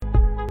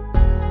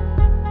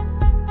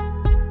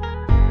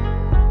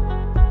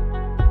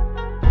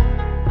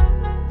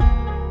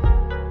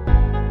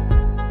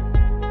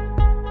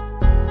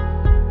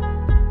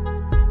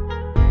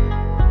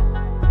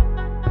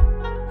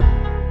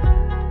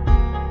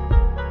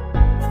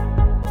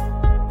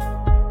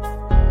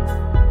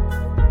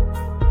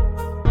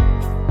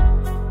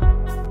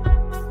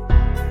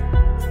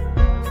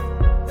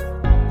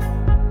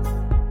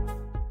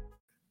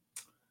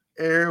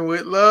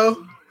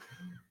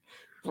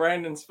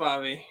and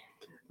Spivey.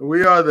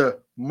 We are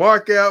the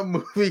Markout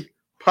Movie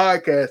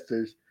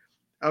Podcasters.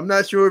 I'm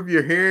not sure if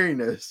you're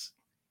hearing us.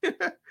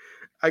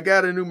 I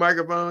got a new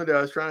microphone that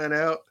I was trying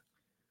out,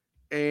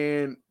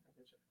 and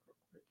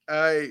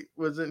I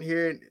wasn't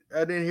hearing. I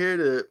didn't hear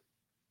the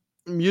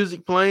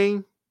music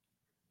playing.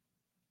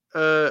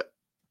 So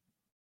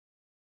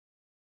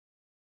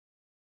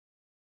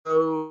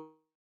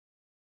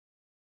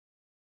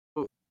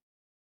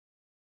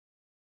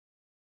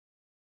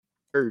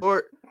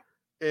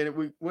and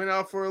we went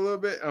off for a little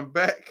bit. I'm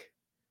back.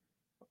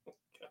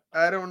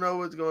 I don't know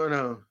what's going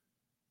on.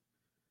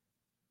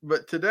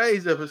 But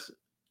today's episode.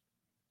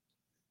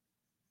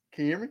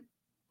 Can you hear me?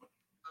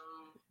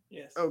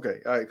 Yes.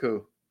 Okay. All right,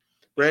 cool.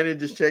 Brandon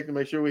just checked to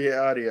make sure we had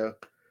audio.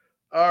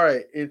 All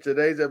right. In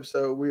today's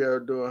episode, we are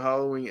doing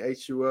Halloween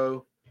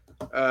H2O.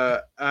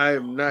 I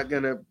am not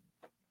going to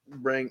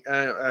I ain't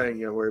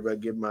gonna worry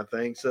about giving my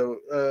thing. So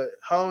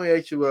Halloween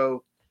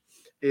H2O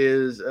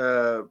is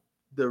the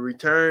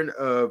return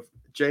of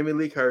Jamie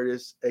Lee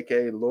Curtis,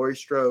 aka Laurie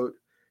Strode,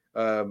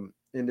 in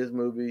this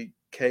movie.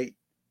 Kate,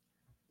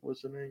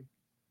 what's her name?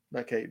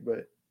 Not Kate,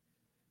 but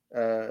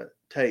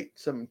Tate,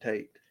 something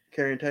Tate.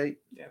 Karen Tate.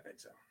 Yeah, I think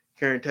so.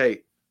 Karen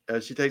Tate.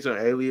 She takes on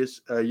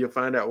Alias. You'll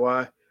find out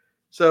why.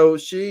 So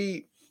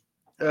she.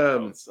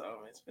 It's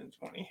been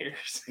 20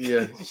 years.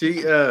 Yeah,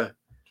 she. 20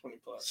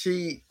 plus.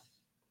 She.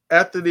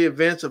 After the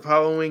events of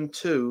Halloween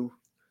 2,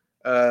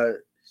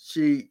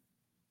 she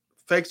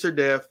fakes her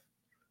death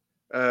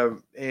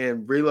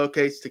and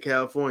relocates to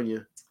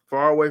California,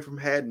 far away from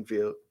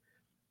Haddonfield,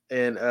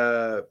 and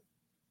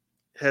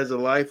has a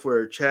life where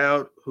a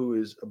child who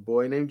is a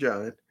boy named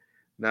John,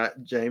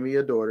 not Jamie,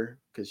 a daughter,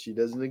 because she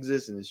doesn't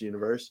exist in this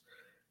universe,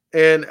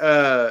 and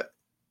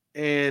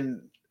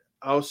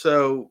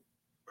also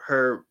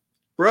her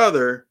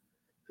brother,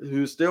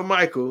 who's still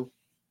Michael,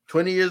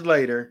 20 years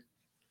later,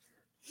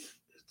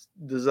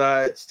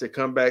 decides to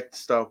come back to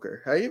stalk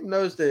her. Have you ever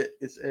noticed that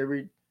it's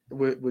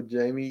with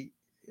Jamie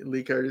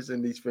Lee Curtis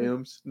in these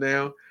films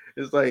now?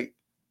 It's like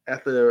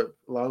after a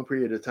long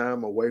period of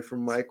time away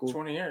from Michael.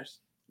 20 years.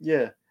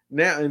 Yeah.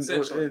 Now and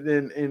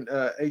then in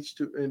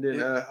H2 and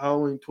then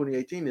Halloween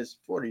 2018 is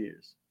 40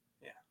 years.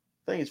 Yeah.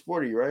 I think it's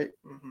 40, right?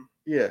 Mm-hmm.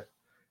 Yeah.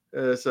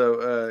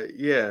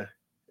 Yeah.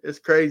 It's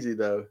crazy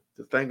though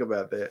to think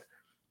about that.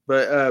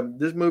 But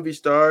this movie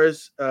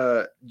stars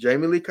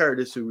Jamie Lee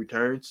Curtis, who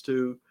returns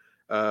to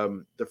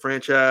the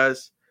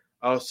franchise.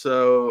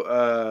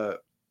 Also,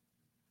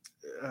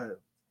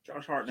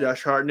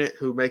 Josh Hartnett,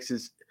 who makes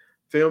his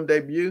film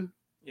debut.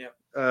 Yep.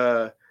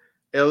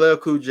 LL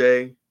Cool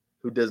J,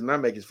 who does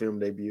not make his film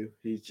debut.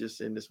 He's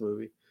just in this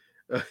movie.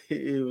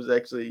 He was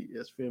actually,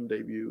 his film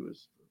debut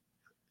was,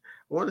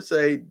 I want to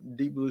say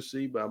Deep Blue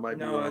Sea, but I might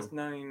be wrong. No, it's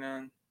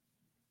 99.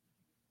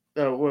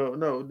 Oh, well,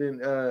 no, then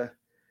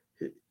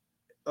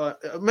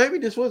maybe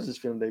this was his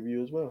film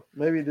debut as well.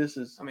 Maybe this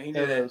is. I mean, he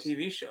did a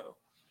TV show.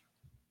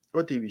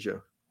 What TV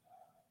show?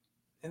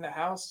 In the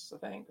House, I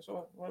think. It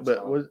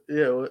was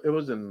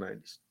in the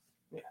 90s.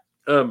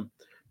 Yeah.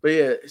 But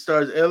yeah, it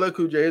stars LL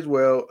Cool J as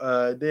well.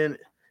 Then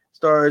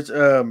stars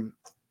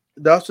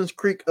Dawson's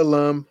Creek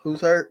alum.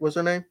 Who's her? What's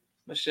her name?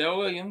 Michelle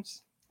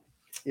Williams.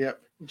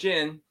 Yep.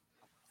 Jen.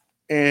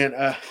 And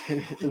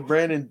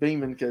Brandon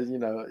Beeman, because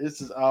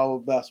this is all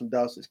about some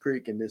Dawson's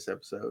Creek in this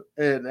episode.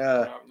 And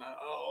not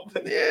all,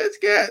 but yeah, it's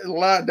got a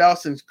lot of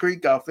Dawson's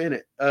Creek off in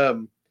it.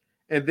 And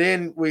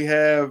then we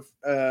have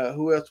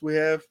who else we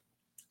have?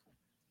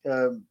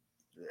 Alan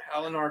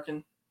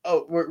Arkin.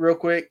 Oh, real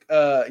quick.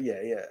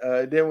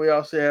 Then we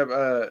also have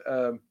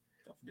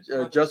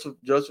Joseph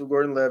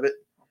Gordon-Levitt,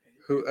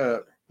 who huh?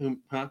 You're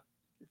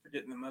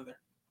forgetting the mother.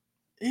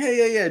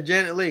 Yeah.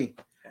 Janet Leigh,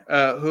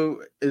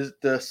 who is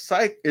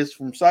is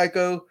from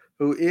Psycho,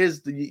 who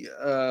is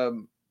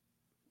the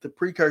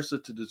precursor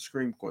to the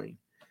Scream Queen.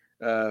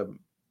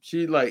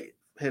 She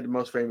had the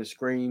most famous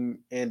scream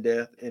and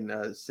death in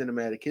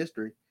cinematic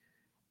history.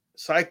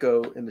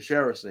 Psycho in the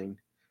shower scene.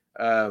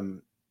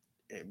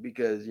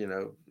 Because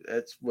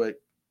that's what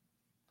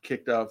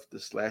kicked off the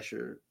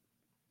slasher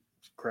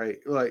craze.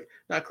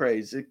 Not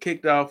craze. It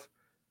kicked off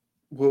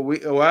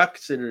what I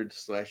consider the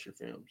slasher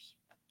films.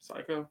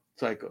 Psycho.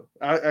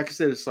 I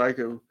consider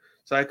Psycho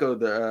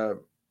the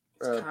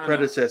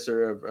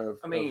predecessor of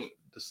the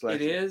slasher.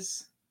 It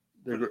is,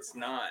 but it's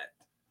not,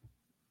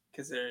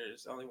 because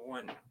there's only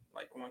one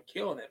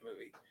kill in that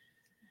movie.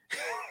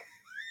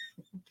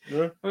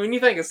 Yeah. When you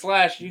think of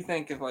slash, you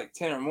think of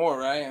 10 or more,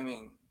 right? I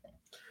mean.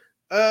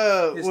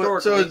 So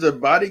is the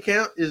body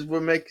count is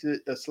what makes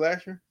it a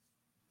slasher?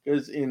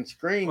 Because in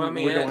Scream,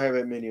 we don't have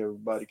that many of a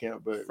body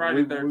count, but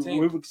Friday the 13th we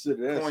would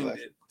consider that a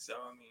slasher.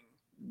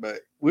 But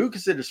we would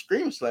consider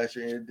Scream a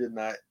slasher, and it did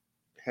not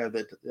have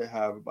that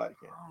high of a body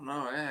count. Oh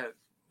no, it had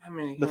how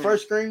many? The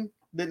first Scream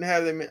didn't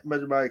have that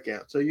much body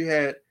count. So you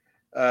had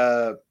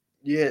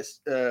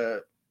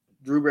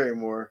Drew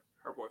Barrymore,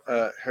 her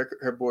boyfriend,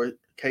 her boy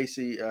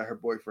Casey, her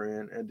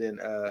boyfriend, and then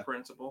the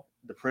principal.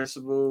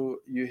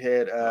 You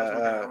had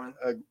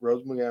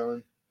Rose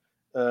McGowan.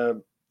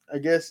 I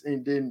guess,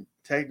 and then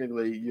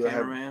technically you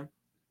cameraman.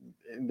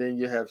 and then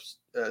you have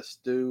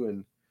Stu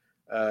and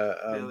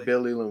Billy.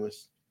 Billy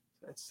Loomis.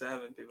 That's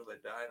 7 people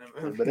that died in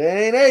a movie. But it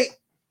ain't 8.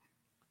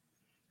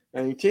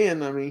 Ain't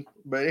 10. I mean,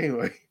 but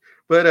anyway,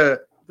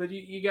 but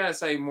you gotta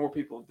say more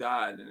people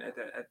died than at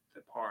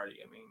the party.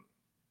 I mean,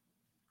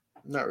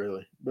 not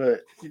really.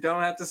 But you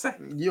don't have to say.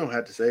 you don't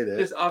have to say that.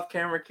 Just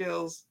off-camera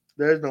kills.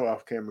 There's no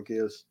off-camera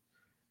kills.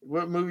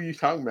 What movie are you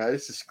talking about?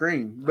 It's a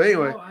Scream. But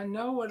anyway, I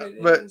know what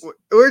it but is.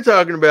 we're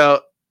talking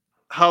about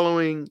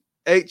Halloween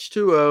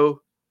H2O,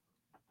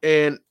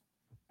 and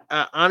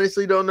I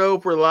honestly don't know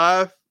if we're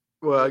live.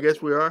 Well, I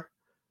guess we are,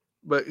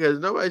 but because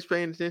nobody's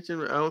paying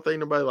attention, I don't think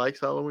nobody likes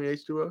Halloween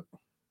H2O.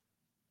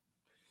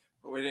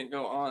 But we didn't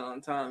go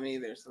on time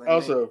either. So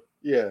Also,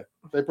 yeah,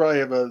 they probably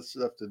have other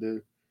stuff to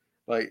do.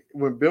 Like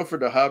when Bilford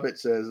the Hobbit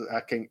says,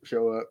 "I can't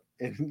show up,"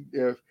 and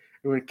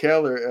when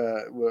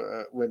Keller,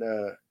 when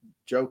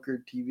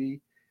Joker TV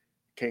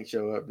can't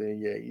show up, then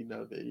yeah, you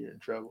know that you're in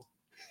trouble.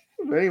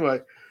 But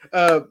anyway,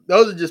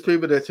 those are just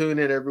people that tune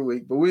in every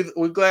week. But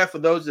we're glad for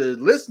those that are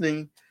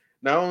listening,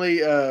 not only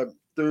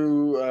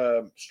through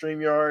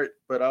StreamYard,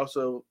 but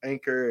also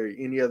Anchor or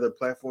any other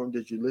platform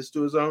that you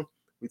listen to us on.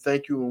 We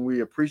thank you and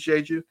we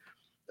appreciate you.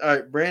 All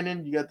right,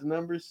 Brandon, you got the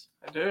numbers?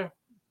 I do.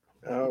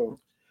 Oh,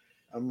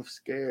 I'm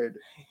scared.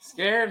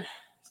 Scared?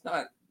 It's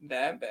not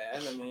that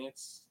bad. I mean,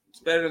 it's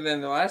better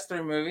than the last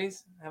 3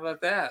 movies. How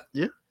about that?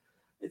 Yeah.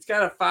 It's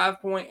got a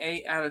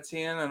 5.8 out of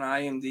 10 on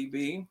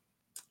IMDb.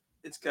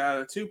 It's got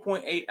a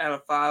 2.8 out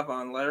of 5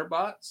 on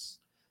Letterboxd.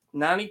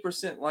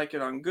 90% like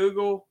it on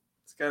Google.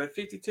 It's got a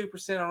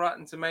 52% on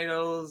Rotten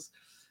Tomatoes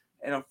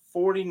and a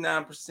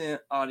 49%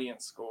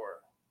 audience score.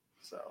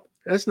 So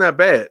That's not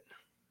bad.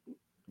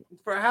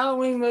 for a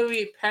Halloween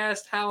movie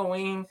past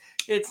Halloween,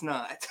 it's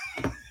not.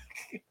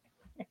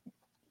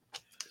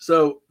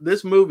 So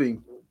this movie,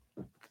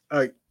 all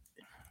right.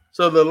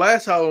 So the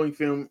last Halloween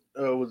film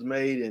was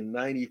made in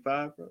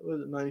 95.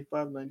 Was it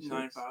 95,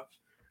 96?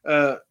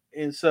 95.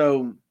 And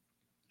so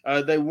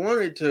they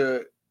wanted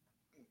to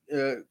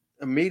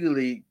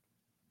immediately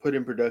put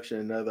in production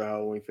another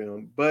Halloween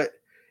film, but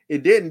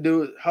it didn't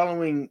do it.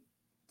 Halloween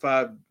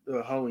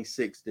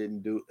 6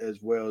 didn't do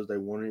as well as they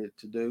wanted it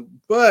to do,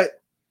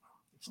 but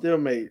still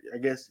made, I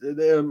guess,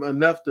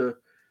 enough to.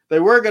 They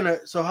were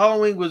gonna. So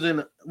Halloween was in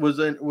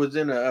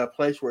a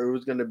place where it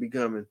was gonna be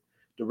coming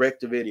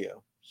direct to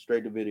video,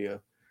 straight to video,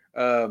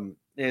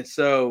 and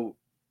so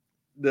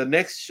the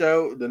next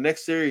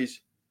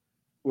series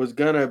was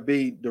gonna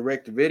be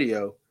direct to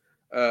video,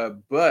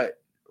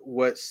 but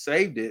what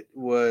saved it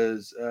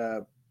was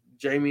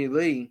Jamie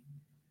Lee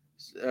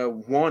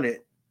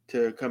wanted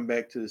to come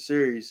back to the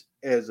series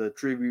as a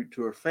tribute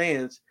to her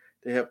fans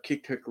to help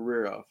kick her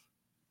career off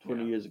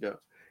 20 years ago.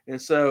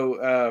 And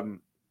so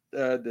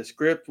the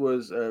script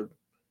was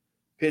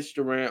pitched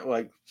around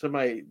like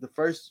somebody. The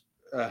first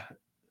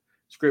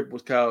script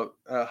was called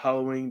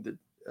Halloween,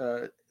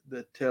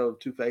 the Tale of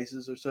Two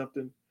Faces or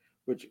something,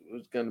 which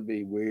was going to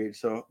be weird.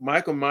 So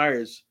Michael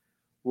Myers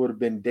would have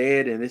been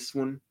dead in this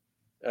one.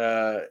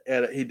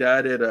 He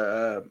died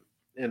at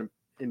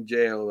in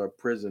jail or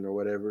prison or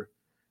whatever,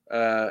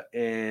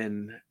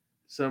 and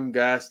some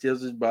guy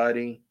steals his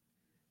body,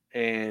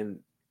 and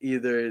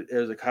either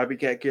there's a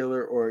copycat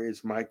killer or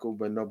it's Michael,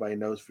 but nobody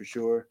knows for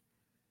sure.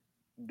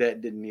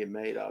 That didn't get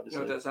made, obviously.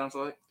 You know what that sounds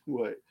like?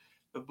 What?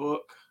 The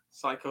book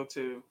Psycho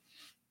 2,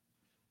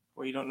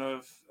 where you don't know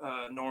if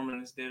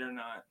Norman is dead or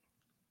not.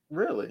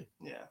 Really?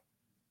 Yeah.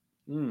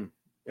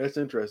 That's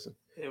interesting.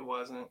 It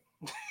wasn't.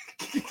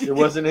 It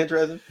wasn't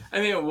interesting? I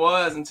mean, it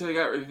was until it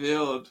got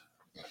revealed,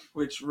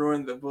 which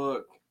ruined the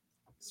book.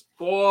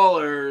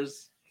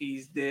 Spoilers,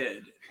 he's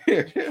dead.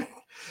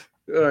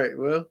 All right,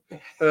 well,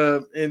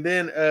 and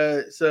then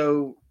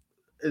so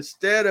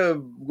instead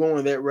of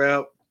going that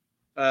route,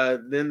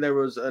 then there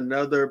was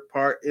another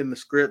part in the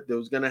script that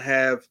was going to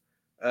have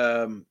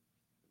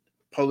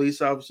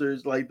police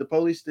officers, like the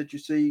police that you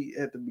see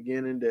at the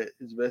beginning that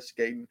is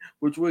investigating,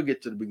 which we'll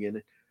get to the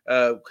beginning,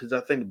 because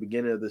I think the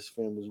beginning of this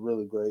film was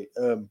really great.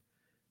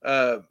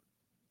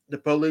 The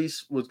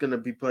police was going to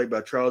be played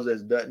by Charles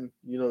S. Dutton.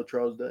 You know who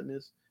Charles Dutton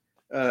is?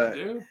 Yeah,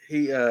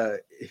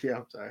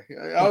 I'm sorry.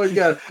 I always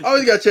got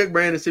to check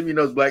Brandon see if he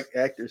knows black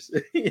actors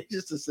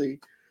just to see.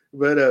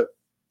 But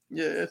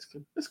yeah,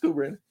 it's cool,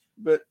 Brandon.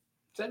 But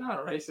is that not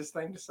a racist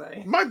thing to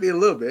say? Might be a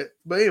little bit,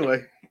 but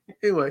anyway,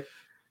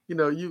 you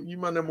know, you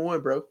my number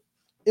one, bro.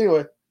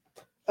 Anyway,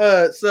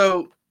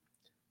 so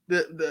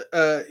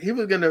the he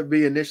was gonna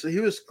be initially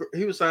he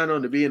was signed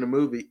on to be in the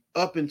movie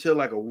up until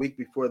like a week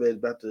before they was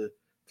about to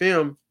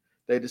film.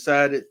 They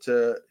decided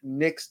to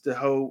nix the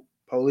whole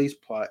police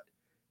plot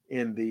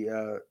in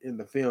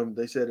the film.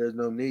 They said there's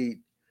no need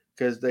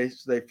because they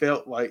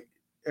felt like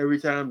every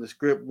time the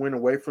script went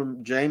away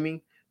from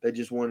Jamie, they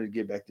just wanted to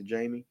get back to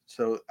Jamie.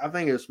 So I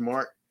think it's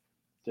smart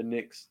to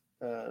nix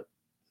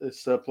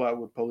this subplot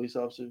with police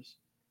officers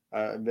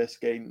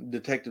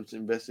detectives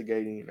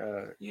investigating.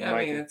 Yeah,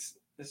 Michael. I mean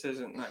this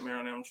isn't Nightmare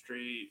on Elm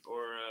Street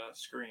or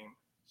Scream,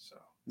 so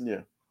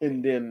yeah.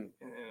 And then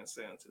in a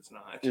sense, it's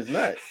not. it's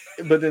not.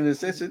 But in a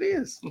sense, it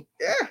is.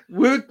 Yeah,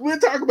 we'll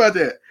talk about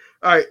that.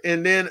 All right,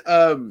 and then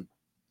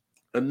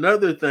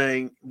another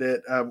thing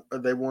that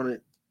they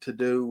wanted to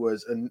do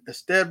was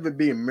instead of it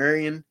being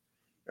Marion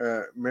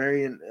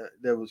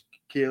that was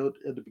killed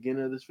at the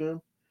beginning of this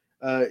film,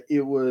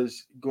 it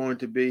was going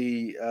to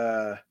be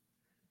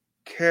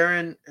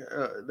Karen.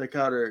 They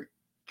called her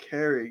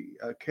Carrie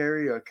or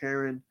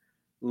Karen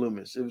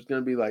Loomis. It was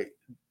going to be like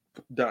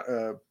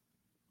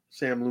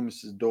Sam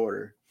Loomis's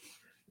daughter.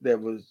 That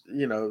was,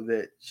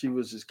 that she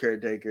was his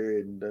caretaker,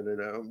 and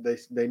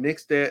they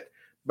nixed that.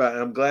 But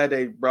I'm glad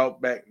they brought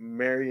back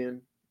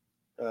Marion,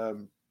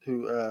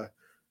 who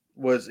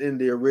was in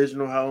the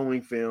original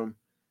Halloween film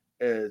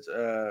as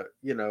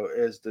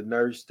as the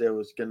nurse that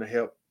was going to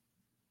help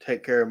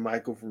take care of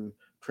Michael from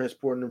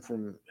transporting him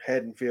from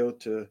Haddonfield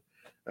to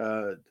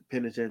the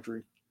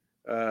penitentiary,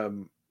 a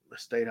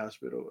state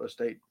hospital, a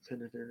state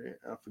penitentiary.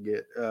 I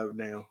forget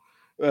now.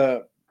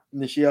 And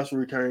then she also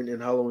returned in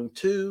Halloween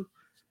 2.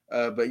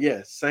 But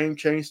yeah, same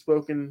chain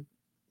spoken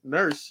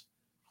nurse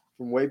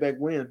from way back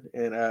when,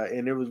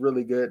 and it was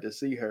really good to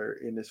see her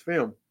in this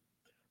film.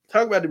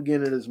 Talk about the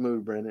beginning of this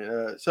movie,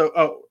 Brandon.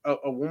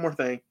 One more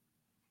thing.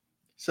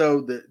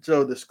 So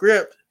the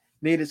script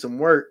needed some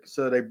work,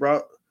 so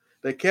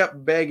they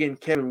kept begging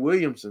Kevin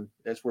Williamson.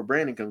 That's where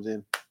Brandon comes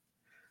in.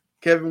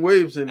 Kevin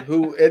Williamson,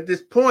 who at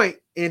this point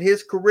in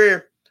his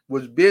career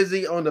was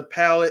busy on the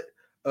palette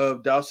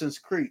of Dawson's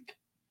Creek.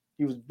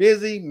 He was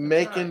busy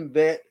making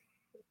that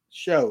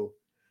show.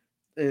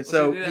 And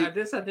so I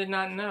did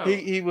not know.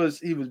 He was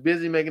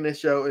busy making that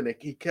show, and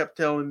he kept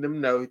telling them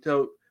no. He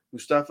told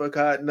Mustafa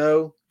Akkad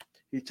no.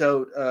 He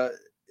told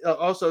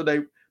also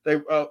they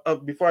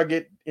before I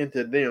get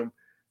into them,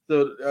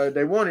 so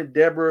they wanted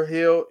Deborah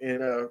Hill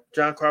and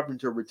John Carpenter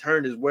to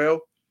return as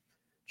well.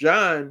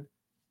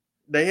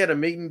 They had a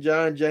meeting,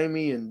 John,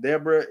 Jamie, and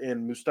Deborah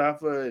and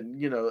Mustafa,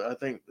 and I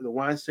think the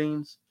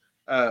Weinsteins.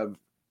 I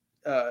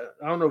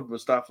don't know if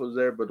Mustafa was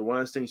there, but the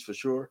Weinsteins for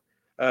sure.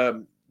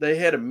 They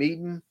had a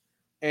meeting,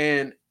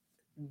 and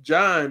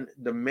John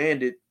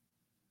demanded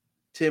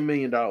 $10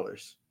 million.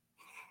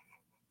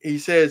 He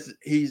says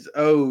he's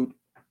owed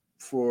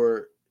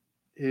for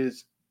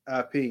his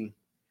IP.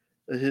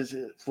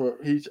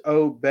 He's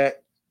owed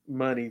back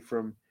money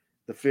from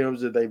the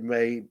films that they've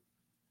made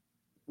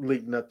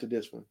leading up to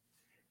this one.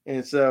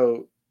 And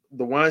so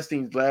the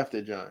Weinsteins laughed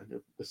at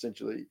John,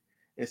 essentially.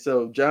 And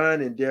so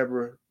John and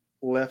Deborah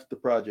left the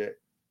project.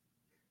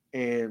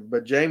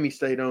 But Jamie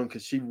stayed on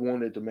because she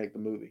wanted to make the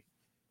movie.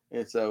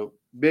 And so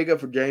big up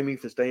for Jamie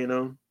for staying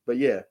on. But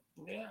yeah.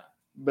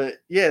 But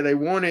yeah, they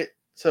wanted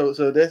so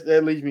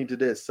that leads me to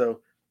this.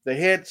 So they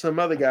had some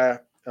other guy,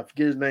 I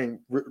forget his name,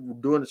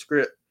 doing the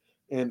script,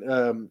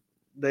 and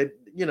but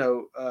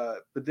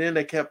then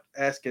they kept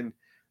asking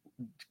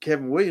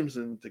Kevin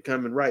Williamson to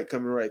come and write.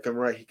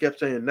 He kept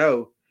saying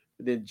no,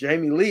 but then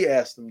Jamie Lee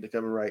asked him to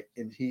come and write,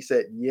 and he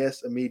said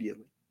yes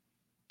immediately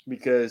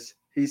because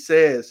he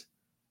says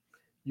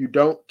you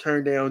don't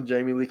turn down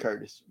Jamie Lee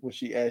Curtis when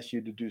she asks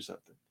you to do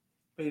something.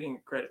 But he didn't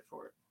get credit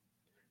for it.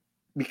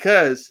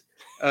 Because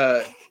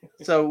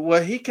so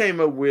what he came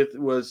up with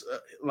was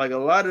like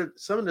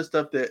some of the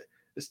stuff that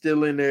is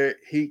still in there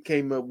he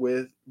came up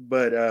with,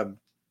 but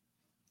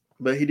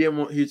he didn't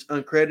want, he's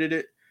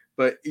uncredited,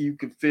 but you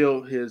can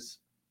feel his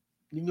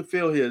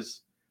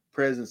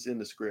presence in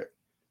the script.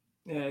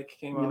 Yeah, it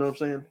came off, you know what I'm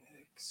saying?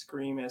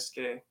 Scream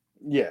SK.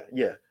 Yeah.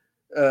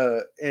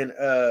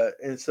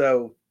 And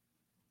so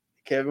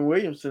Kevin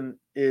Williamson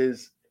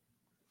is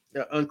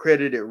an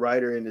uncredited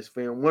writer in this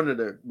film, one of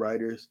the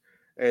writers.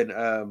 And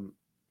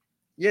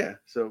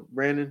so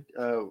Brandon,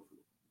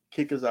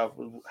 kick us off.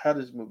 How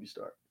does this movie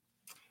start?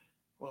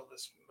 Well,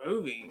 this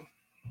movie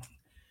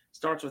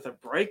starts with a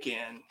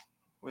break-in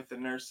with the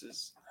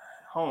nurse's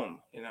home,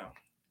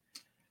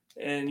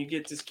 and you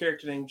get this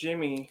character named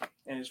Jimmy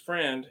and his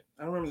friend.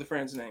 I don't remember the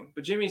friend's name,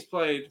 but Jimmy's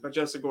played by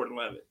Joseph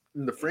Gordon-Levitt.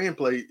 And the friend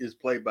is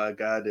played by a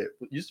guy that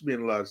used to be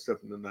in a lot of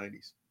stuff in the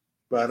 90s,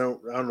 but I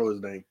don't know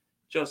his name.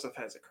 Joseph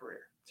has a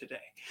career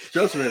today.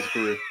 Joseph has a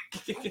career.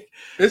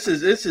 This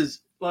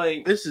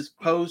is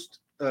post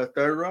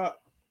Third Rock.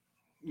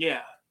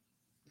 Yeah,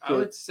 so I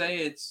would say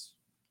it's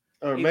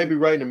or maybe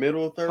right in the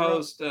middle of Third Rock.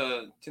 Post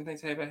 10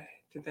 Things I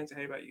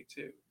Hate About You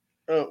Too.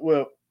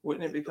 Well,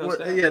 wouldn't it be post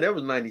that? Yeah, that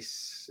was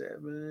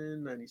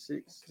 97, 96.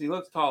 Because he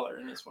looks taller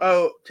in this one.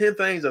 Oh, 10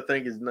 Things I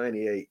think is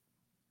 98.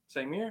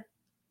 Same year?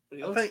 But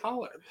he looks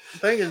taller. I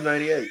think it's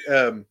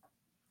 98.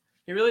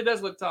 He really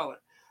does look taller.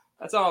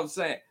 That's all I'm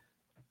saying.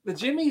 But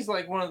Jimmy's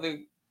like one of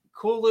the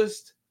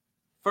coolest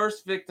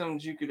first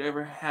victims you could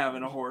ever have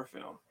in a horror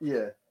film.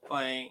 Yeah.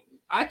 Like,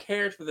 I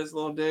cared for this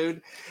little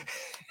dude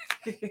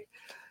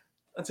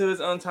until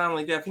his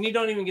untimely death. And you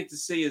don't even get to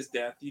see his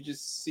death. You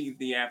just see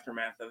the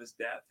aftermath of his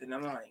death. And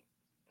I'm like,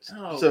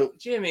 oh, so,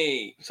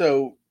 Jimmy.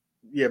 So,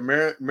 yeah,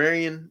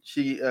 Marion,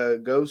 she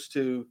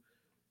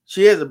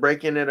she has a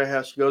break-in at her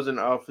house. She goes in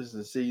the office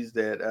and sees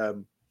that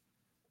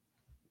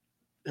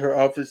her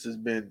office has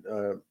been,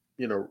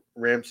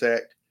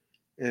 ransacked.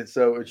 And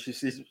so she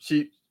sees,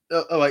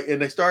 like,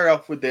 and they start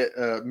off with that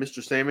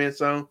Mr. Sandman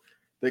song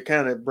that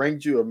kind of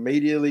brings you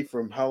immediately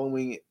from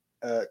Halloween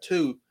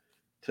 2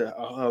 to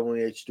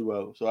Halloween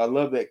H2O. So I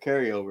love that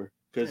carryover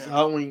because Yeah.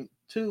 Halloween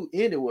 2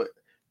 ended with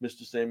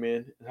Mr.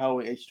 Sandman, and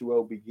Halloween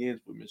H2O begins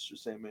with Mr.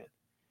 Sandman,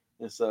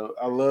 and so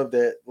I love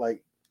that,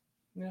 like,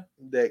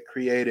 that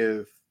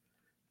creative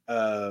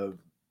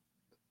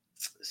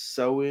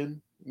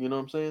sew-in. You know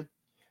what I'm saying?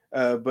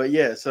 But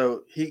yeah,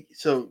 so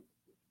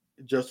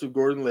Joseph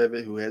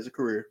Gordon-Levitt, who has a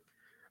career.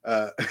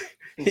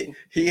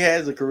 He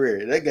has a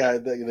career. That guy,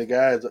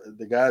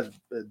 the guy's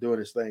doing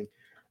his thing.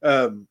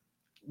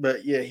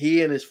 But yeah,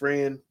 he and his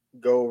friend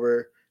go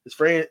over. His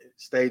friend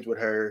stays with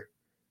her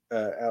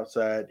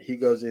outside. He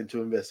goes in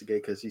to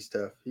investigate because he's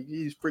tough.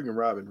 He's freaking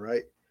Robin,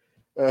 right?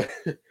 Uh,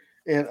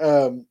 and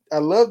I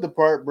love the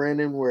part,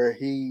 Brandon, where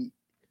he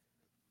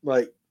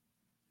like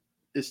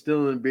is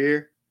stealing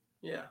beer.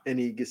 Yeah. And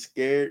he gets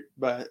scared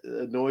by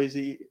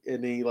noisy,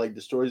 and he like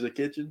destroys the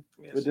kitchen.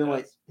 Yes, but then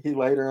like he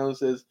later on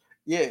says,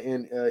 "Yeah,"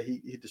 and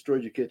he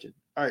destroyed your kitchen.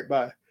 All right,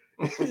 bye.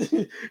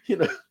 You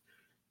know,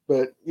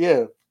 but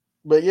yeah,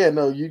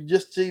 no, you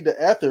just see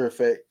the after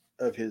effect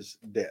of his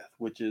death,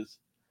 which is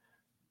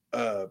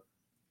a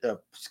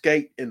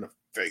skate in the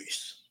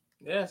face.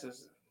 Yes,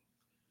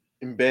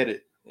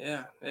 Embedded.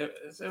 Yeah, it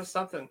was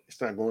something. It's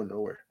not going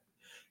nowhere.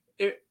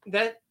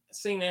 That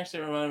scene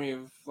actually reminded me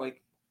of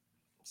like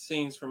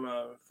scenes from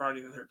Friday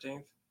the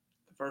 13th,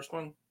 the first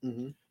one,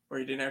 where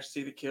you didn't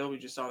actually see the kill, we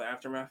just saw the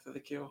aftermath of the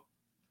kill,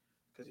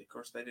 because of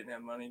course they didn't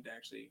have money to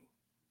actually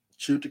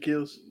shoot the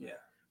kills. Yeah,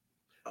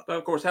 but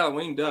of course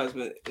Halloween does,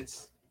 but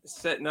it's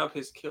setting up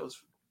his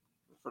kills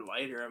for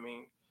later. I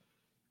mean,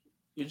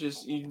 you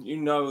just you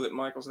know that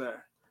Michael's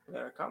there.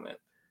 That comment.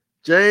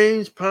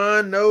 James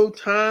Pond, no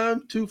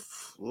time to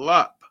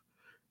flop.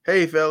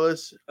 Hey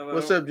fellas, Hello.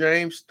 What's up,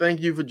 James?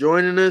 Thank you for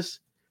joining us.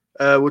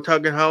 We're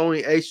talking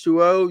Halloween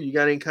H2O. You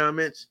got any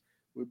comments?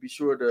 We'll be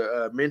sure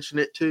to mention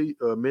it to you,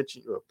 or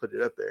put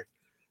it up there.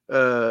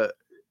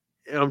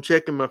 I'm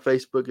checking my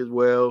Facebook as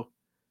well.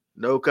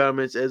 No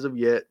comments as of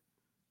yet.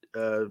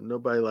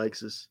 Nobody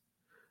likes us.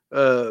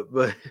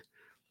 But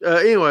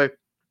anyway,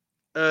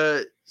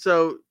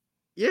 so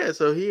yeah,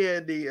 so he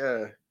had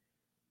the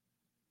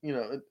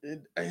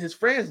his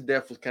friend's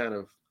death was kind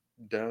of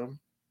dumb.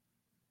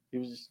 He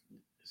was just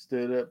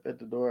stood up at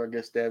the door, I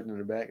guess stabbed in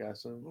the back, I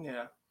assume.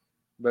 Yeah.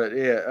 But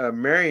yeah,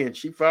 Marion,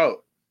 she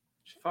fought.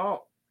 She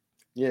fought.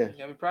 Yeah. You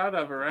gotta be proud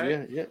of her, right?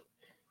 Yeah, yeah.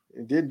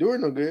 It didn't do her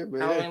no good,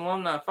 but Halloween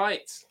alumni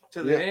fights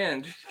to the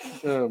end.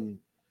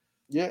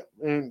 Yeah,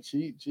 and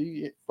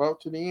she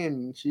fought to the end,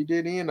 and she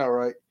did end all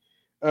right.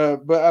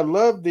 But I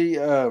love the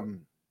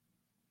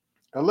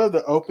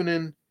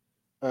opening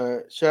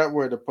shot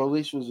where the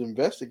police was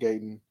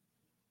investigating,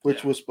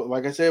 which was,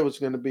 like I said, was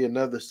going to be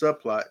another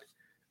subplot.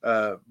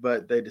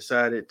 But they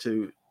decided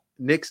to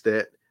nix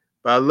that.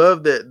 But I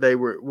love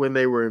that when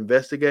they were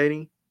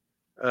investigating,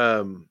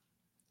 and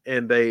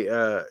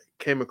they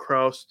came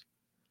across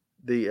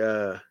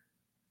the.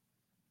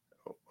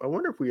 I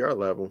wonder if we are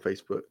live on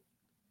Facebook.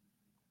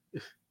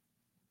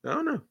 I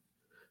don't know.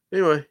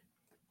 Anyway,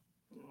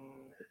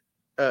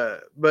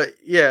 but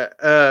yeah,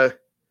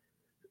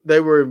 they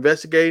were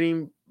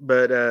investigating,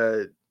 but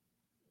I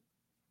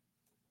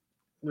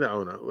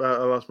don't know.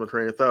 I lost my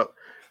train of thought.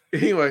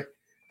 Anyway,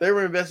 they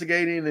were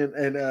investigating,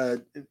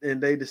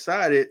 and they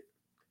decided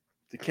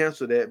to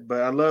cancel that.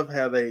 But I love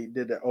how they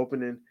did the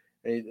opening,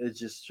 and it's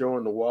just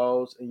showing the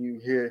walls, and you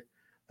hear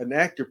an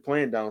actor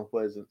playing Donald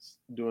Pleasance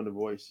doing the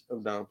voice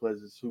of Donald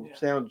Pleasance, who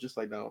sounds just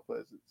like Donald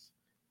Pleasance,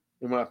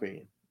 in my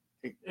opinion.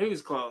 He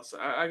was close.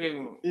 I gave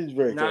him. He's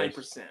very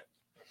 90%.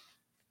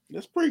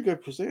 That's pretty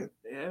good percent.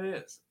 Yeah,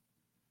 it is.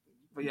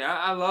 But yeah,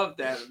 I love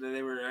that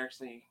they were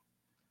actually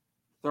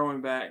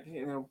throwing back,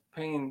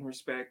 paying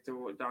respect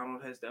to what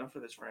Donald has done for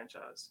this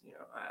franchise.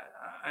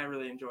 I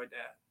really enjoyed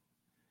that.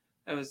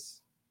 That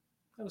was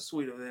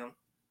sweet of them.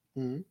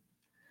 Mm-hmm.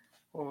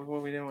 What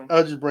are we doing? I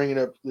was just bringing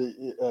up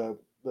the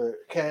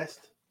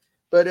cast,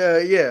 but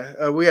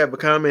we have a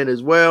comment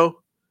as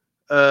well.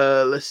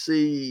 Let's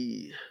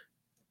see.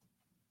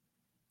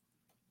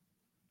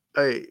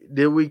 Hey,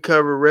 did we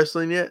cover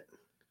wrestling yet?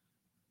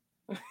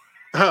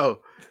 Oh,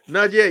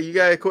 not yet. You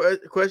got a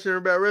question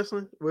about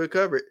wrestling? We'll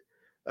cover it.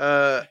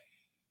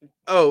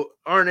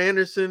 Arn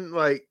Anderson,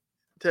 like,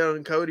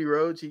 telling Cody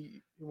Rhodes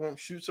he won't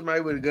shoot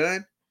somebody with a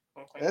gun.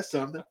 Okay. That's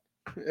something.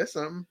 That's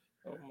something.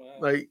 Oh,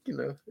 like,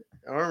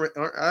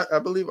 I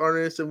believe Arn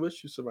Anderson would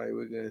shoot somebody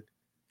with a gun.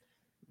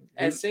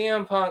 As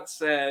CM Punk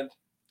said,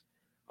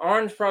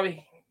 Arn's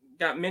probably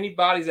got many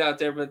bodies out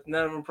there, but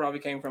none of them probably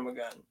came from a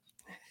gun.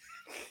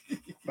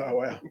 Oh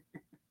wow.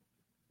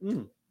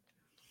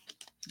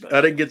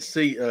 I didn't get to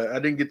see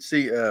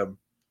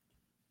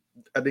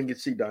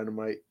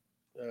Dynamite.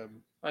 You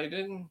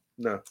didn't?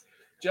 No.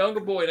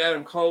 Jungle Boy and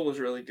Adam Cole was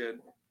really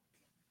good.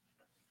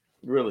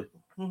 Really?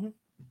 Mm-hmm.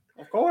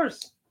 Of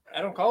course.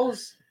 Adam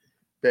Cole's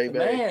baby. The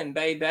man,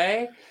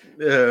 baby.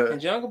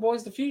 And Jungle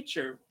Boy's the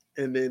future.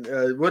 And then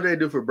what did they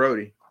do for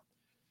Brody?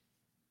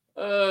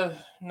 His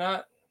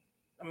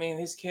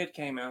kid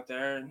came out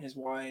there and his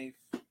wife.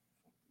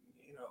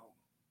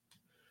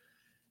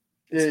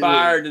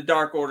 inspired the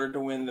Dark Order to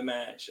win the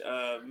match.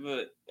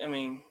 But I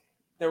mean,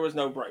 there was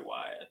no Bray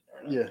Wyatt.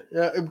 Yeah,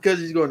 because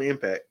he's going to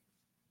Impact.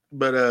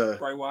 But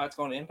Bray Wyatt's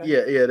going to Impact.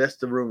 Yeah, that's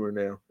the rumor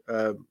now.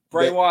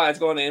 Bray Wyatt's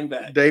going to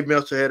Impact. Dave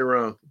Meltzer had it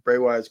wrong. Bray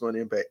Wyatt's going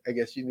to Impact. I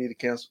guess you need to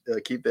cancel.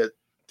 Keep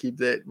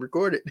that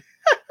recorded.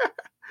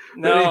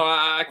 No,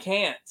 I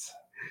can't.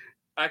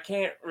 I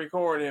can't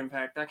record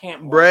Impact. I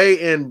can't.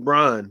 Bray and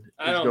Braun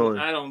is going.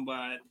 I don't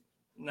buy it.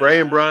 No, Bray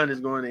and Braun is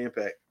going to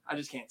Impact. I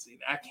just can't see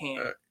that. I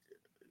can't.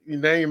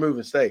 Now you're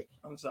moving. Stay.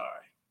 I'm sorry.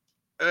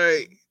 All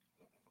right.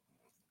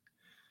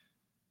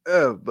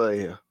 Oh, but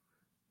yeah.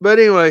 But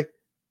anyway,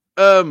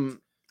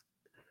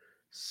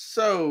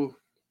 so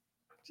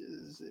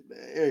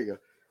there you go.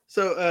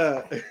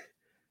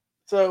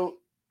 So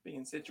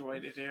being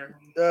situated here.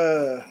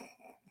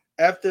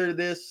 After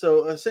this,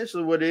 so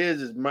essentially what it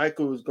is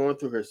Michael is going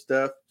through her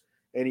stuff,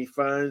 and he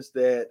finds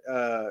that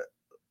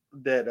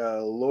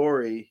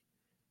Lori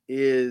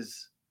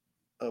is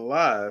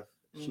alive.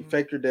 She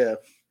faked her death,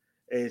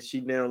 and she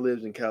now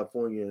lives in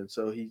California. And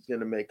so he's going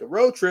to make a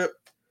road trip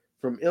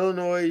from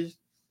Illinois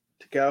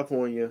to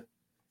California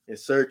in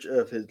search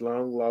of his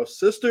long lost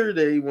sister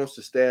that he wants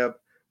to stab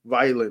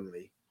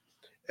violently.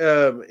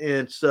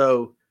 And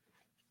so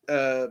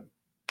that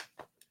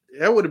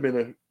would have been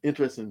an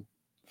interesting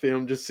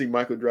film, just see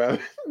Michael driving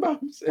by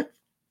himself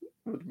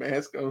with a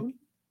mask on,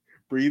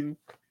 breathing,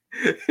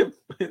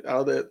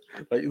 all that.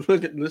 Like,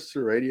 listen to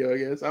the radio, I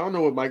guess. I don't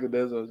know what Michael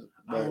does on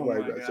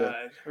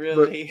God,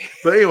 really?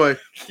 But anyway,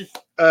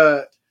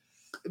 but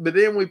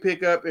then we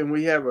pick up and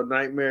we have a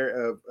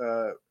nightmare of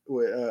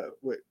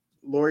with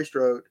Laurie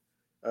Strode,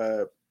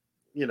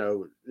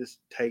 this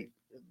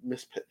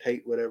Miss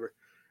Tate, whatever,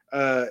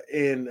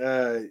 and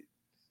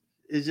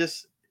it's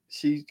just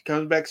she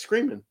comes back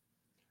screaming.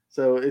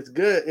 So it's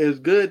good. It was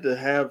good to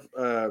have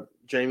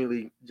Jamie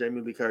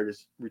Lee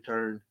Curtis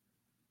return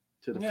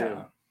to the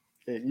film,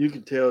 and you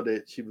can tell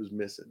that she was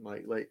missing,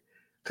 like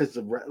because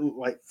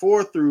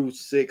 4 through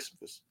 6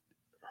 was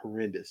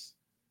horrendous.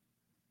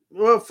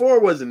 Well, 4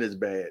 wasn't as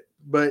bad,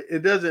 but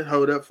it doesn't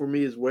hold up for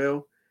me as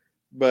well.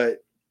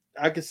 But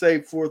I could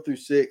say 4 through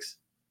 6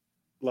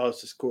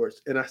 lost its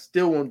course, and I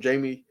still want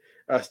Jamie.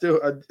 I still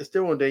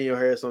want Danielle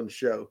Harris on the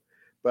show,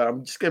 but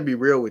I'm just gonna be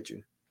real with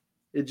you.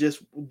 It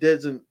just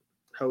doesn't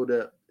hold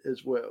up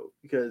as well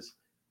because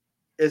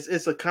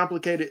it's a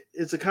complicated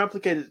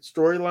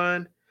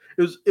storyline.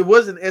 It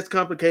wasn't as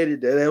complicated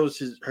that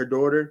was her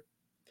daughter,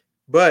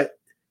 but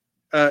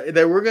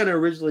they were going to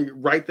originally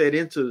write that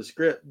into the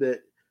script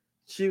that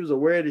she was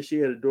aware that she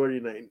had a daughter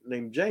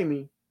named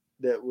Jamie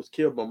that was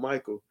killed by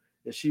Michael,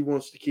 and she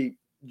wants to keep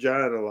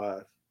John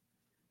alive,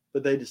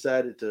 but they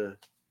decided to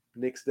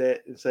nix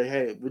that and say,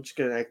 hey, we're just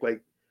going to act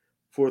like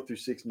 4 through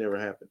 6 never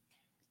happened,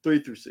 3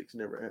 through 6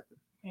 never happened.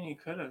 And you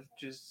could have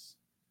just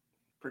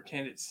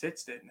pretended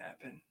 6 didn't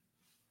happen.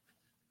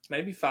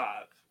 Maybe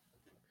 5.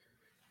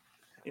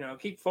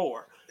 Keep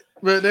 4.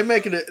 But they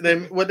make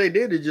it. What they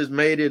did is just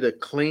made it a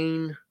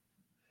clean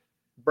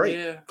break.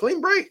 Yeah. Clean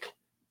break.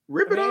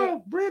 Rip it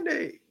off.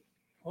 Band-Aid.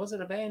 Was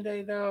it a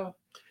Band-Aid though?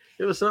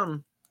 It was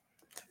something.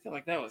 I feel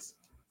like that was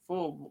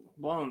full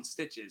blown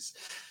stitches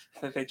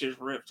that they just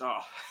ripped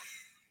off.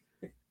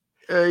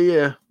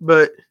 Yeah,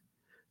 but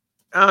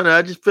I don't know.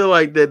 I just feel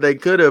like that they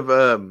could have.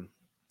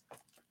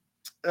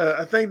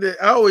 I think that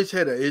I always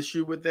had an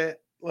issue with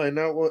that. Like,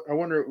 now I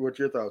wonder what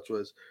your thoughts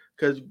was,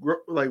 because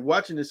like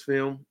watching this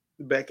film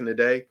back in the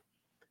day,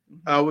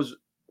 I was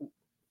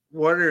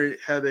wondering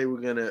how they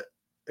were gonna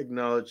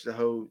acknowledge the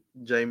whole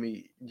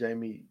Jamie,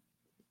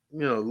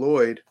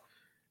 Lloyd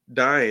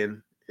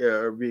dying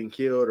or being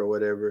killed or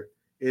whatever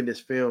in this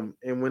film,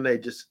 and when they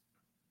just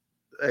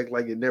act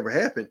like it never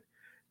happened.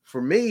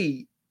 For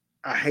me,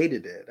 I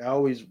hated that. I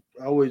always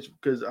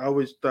because I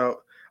always thought.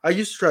 I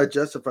used to try to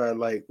justify,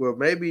 like, well,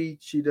 maybe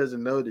she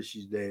doesn't know that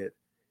she's dead,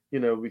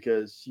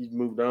 because she's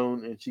moved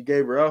on and she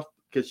gave her off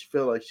because she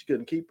felt like she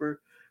couldn't keep her.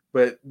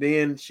 But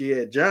then she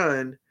had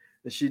John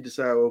and she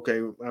decided,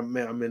 okay, I'm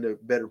in a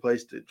better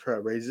place to try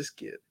to raise this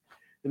kid.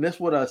 And that's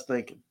what I was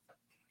thinking.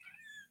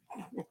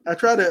 I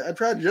tried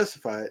to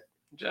justify it.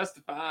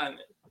 Justifying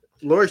it.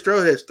 Laurie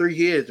Strode has 3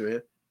 kids,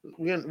 man.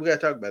 We got to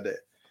talk about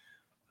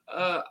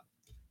that.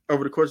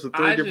 Over the course of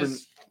 3 different.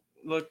 Just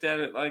looked at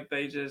it like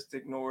they just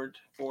ignored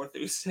 4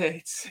 through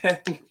 6.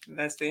 And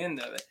that's the end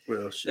of it.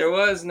 Well, shit. There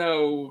was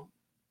no,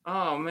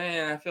 oh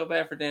man, I feel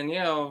bad for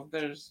Danielle.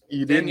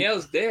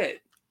 Danielle's dead.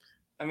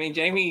 I mean,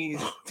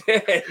 Jamie's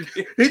dead.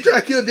 He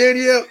tried to kill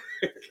Danielle.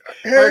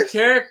 Her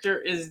character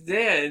is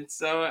dead.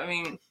 So, I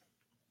mean,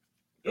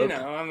 it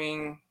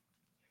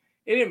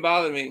didn't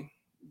bother me.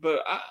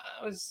 But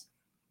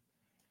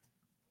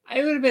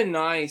it would have been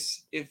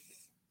nice if,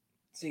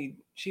 it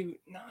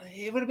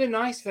would have been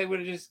nice if they would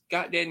have just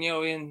got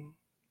Danielle in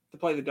to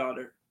play the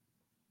daughter.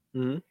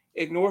 Mm-hmm.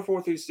 Ignore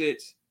 4 through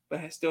 6,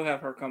 but still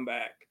have her come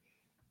back.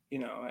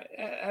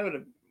 That would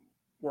have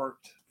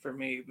worked for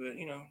me. But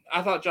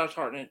I thought Josh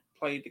Hartnett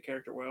played the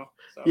character well.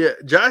 So. Yeah,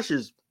 Josh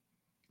is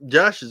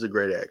a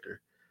great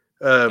actor.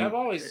 I've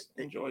always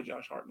enjoyed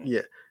Josh Hartnett.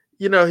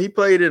 Yeah, he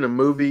played in a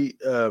movie.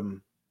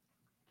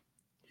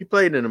 He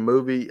played in a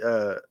movie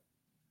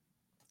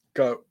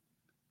called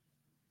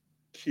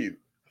Q.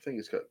 I think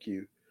it's called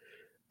Q.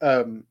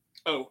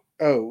 Oh,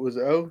 Was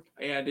it O?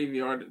 yeah, I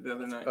DVR'd it the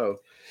other night. Oh,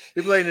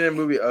 he played in that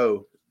movie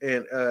O,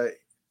 and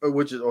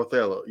which is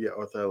Othello. Yeah,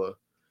 Othello.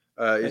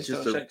 It's Based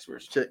just on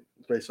Shakespeare's.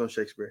 based on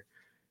Shakespeare.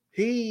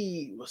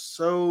 He was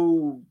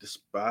so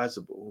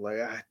despisable. Like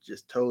I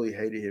just totally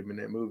hated him in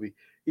that movie.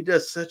 He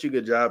does such a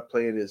good job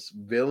playing this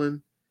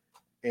villain,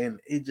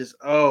 and it just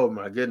oh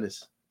my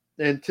goodness.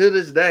 And to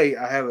this day,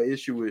 I have an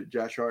issue with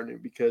Josh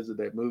Hartnett because of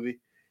that movie.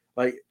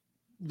 Like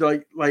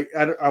I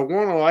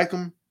want to like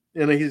him,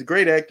 and he's a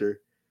great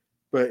actor,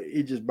 but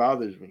it just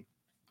bothers me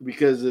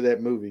because of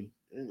that movie.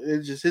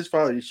 It's just his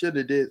fault. He should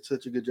have did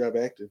such a good job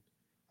acting.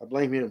 I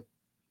blame him.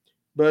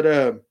 But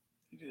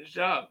He did his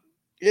job.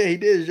 yeah, he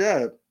did his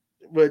job.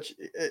 But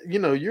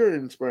you're an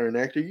inspiring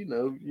actor.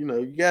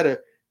 You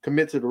gotta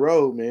commit to the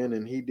role, man,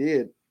 and he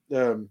did.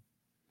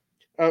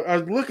 I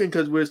was looking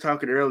because we was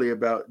talking earlier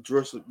about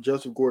Joseph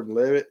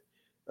Gordon-Levitt.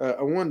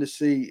 I wanted to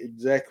see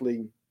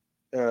exactly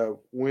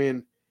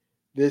when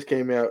this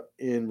came out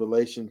in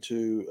relation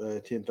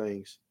to 10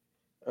 Things.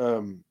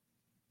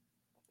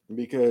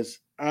 Because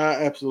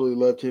I absolutely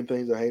love 10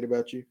 Things I Hate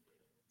About You.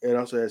 It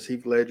also has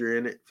Heath Ledger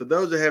in it. For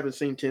those that haven't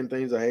seen 10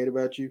 Things I Hate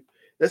About You,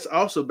 that's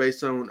also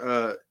based on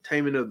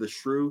Taming of the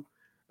Shrew,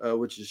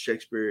 which is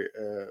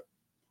Shakespeare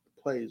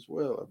play as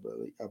well.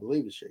 I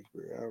believe it's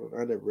Shakespeare. I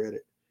never read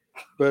it.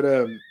 But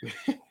all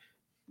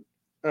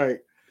right.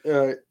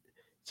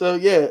 So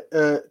yeah,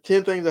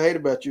 10 Things I Hate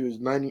About You is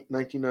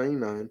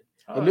 1999.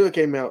 I knew it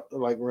came out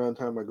like around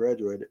the time I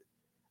graduated.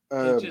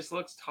 He just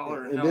looks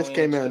taller. And this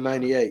came out in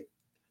 98.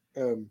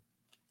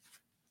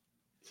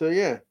 So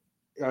yeah,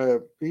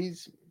 he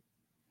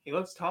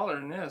looks taller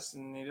than this,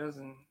 and he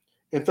doesn't.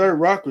 And Third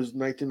Rock was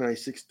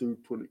 1996 through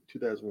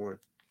 2001.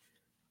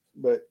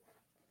 But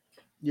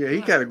yeah,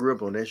 he kind of grew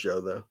up on that show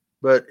though.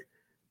 But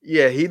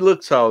yeah, he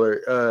looked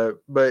taller.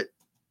 But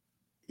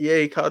yeah,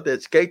 he caught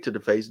that skate to the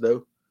face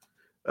though.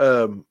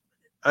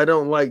 I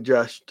don't like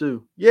Josh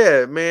too.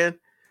 Yeah, man.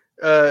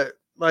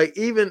 Like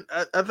even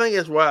I think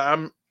that's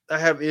why I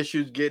have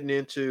issues getting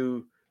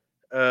into.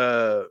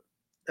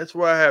 That's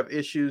why I have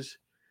issues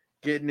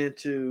getting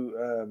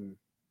into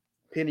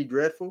Penny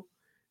Dreadful,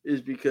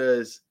 is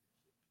because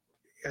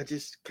I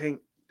just can't.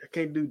 I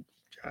can't do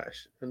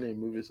Josh. I need to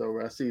move this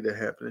over. I see that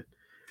happening.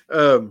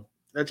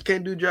 I just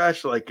can't do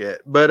Josh like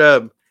that. But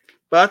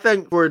I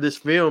think for this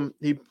film,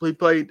 he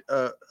played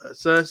a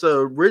son.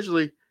 So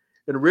originally,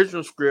 an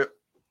original script,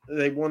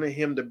 they wanted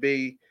him to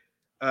be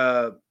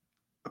a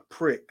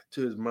prick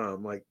to his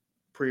mom, like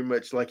pretty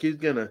much like he's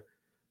gonna.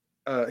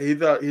 He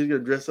thought he was gonna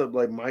dress up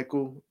like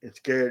Michael and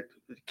scare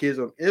kids.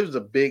 It was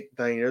a big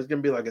thing. There was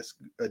gonna be like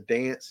a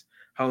dance,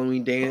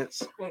 Halloween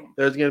dance.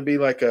 There's gonna be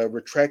like a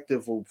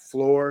retractable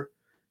floor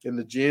in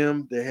the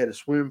gym. They had a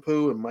swimming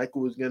pool, and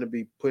Michael was gonna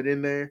be put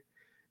in there.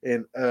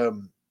 And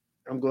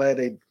I'm glad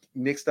they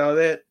nixed all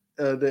that.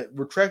 That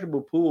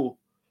retractable pool,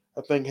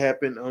 I think,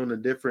 happened on a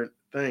different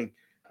thing.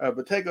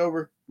 But take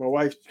over. My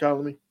wife's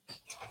calling me.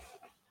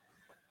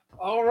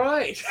 All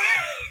right,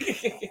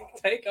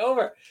 take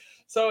over.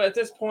 So at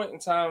this point in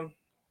time,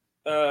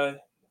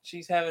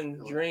 she's having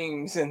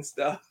dreams and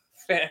stuff,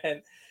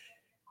 and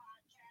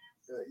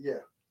Yeah.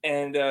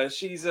 And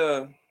she's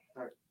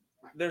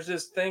there's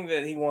this thing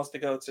that he wants to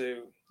go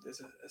to. Is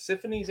it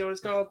Epiphany? Is that what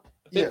it's called?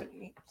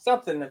 Epiphany. Yeah.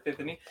 Something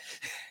Epiphany.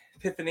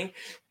 Epiphany.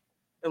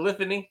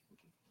 Epiphany.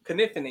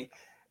 Caniphany.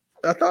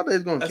 I thought they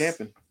was going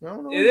camping. I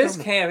don't know. It is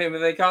camping, but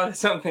they call it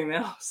something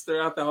else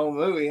throughout the whole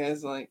movie. And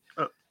it's like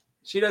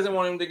she doesn't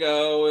want him to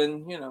go,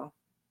 and did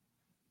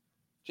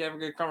you have a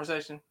good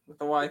conversation with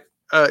the wife?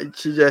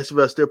 She asked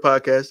about still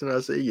podcasting, and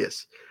I said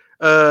yes.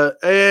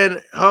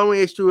 And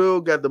Halloween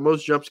H2O got the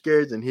most jump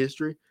scares in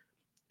history.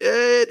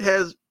 It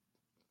has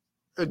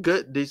a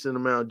good, decent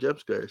amount of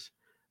jump scares.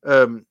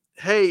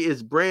 Hey,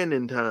 it's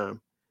Brandon time.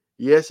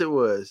 Yes, it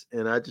was,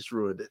 and I just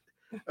ruined it.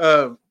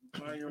 Well,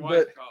 your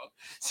wife called,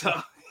 so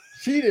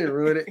she didn't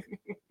ruin it.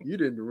 You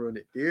didn't ruin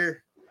it,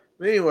 dear.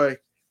 But anyway,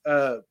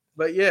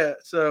 but yeah,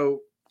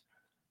 so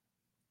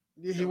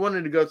he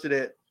wanted to go to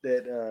that.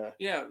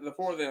 Yeah, the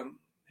four of them,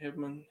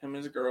 him and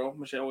his girl,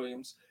 Michelle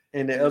Williams,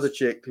 and the other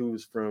chick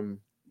who's from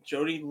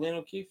Jodie Lynn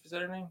O'Keefe. Is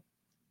that her name?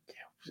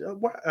 Yeah,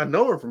 I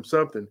know her from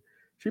something.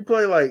 She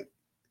played like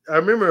I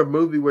remember a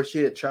movie where she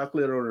had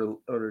chocolate on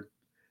her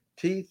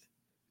teeth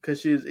because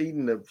she was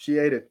she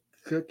ate a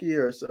cookie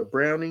or a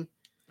brownie.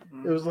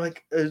 Mm-hmm. It was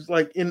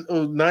like in a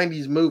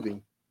 90s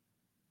movie,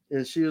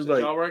 and she was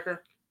like Jawbreaker.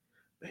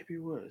 Maybe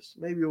it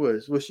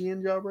was. Was she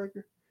in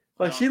Jawbreaker?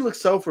 Like she looks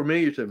so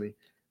familiar to me,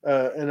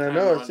 and I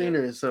know I've seen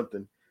her in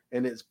something,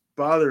 and it's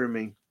bothering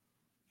me.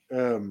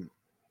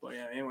 Well,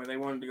 yeah. Anyway, they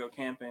wanted to go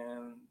camping,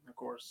 and of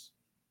course,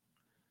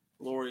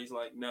 Lori's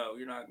like, "No,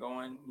 you're not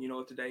going. You know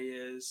what today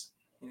is?"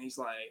 And he's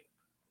like,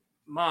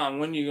 "Mom,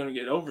 when are you going to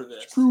get over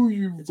this? Screw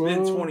you, It's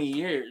been 20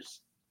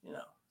 years,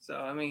 So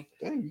I mean,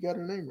 dang, you got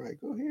her name right.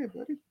 Go ahead,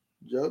 buddy,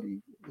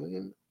 Jodie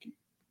Lynn.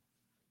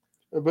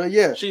 But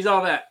yeah, she's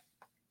all that.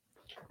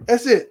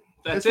 That's it.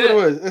 That's what it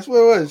was. That's what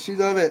it was. She's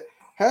all that.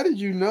 How did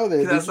you know that?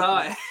 Because I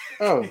saw it.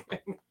 Oh,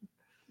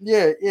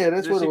 yeah,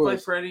 that's Did what she it play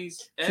was.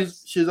 Freddy's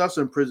ex? She's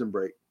also in Prison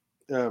Break.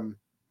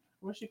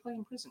 What's she playing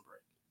in Prison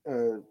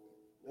Break?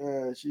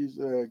 She's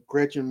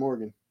Gretchen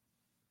Morgan.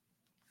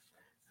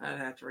 I'd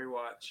have to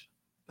rewatch.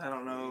 I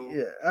don't know.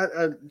 Yeah,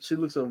 she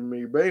looks so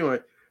familiar. But anyway,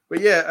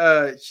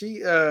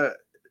 she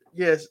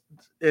yes,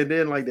 and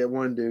then like that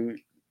one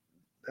dude,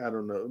 I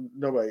don't know,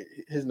 nobody,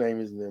 his name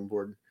isn't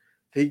important.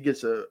 He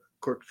gets a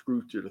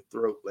corkscrew to the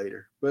throat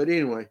later. But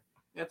anyway,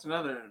 that's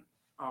another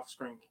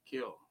off-screen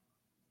kill.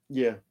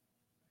 Yeah.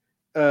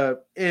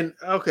 And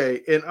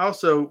okay, and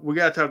also we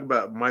gotta talk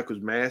about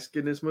Michael's mask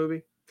in this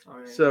movie. I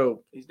mean,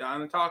 so he's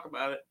dying to talk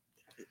about it.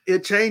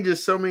 It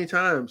changes so many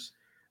times.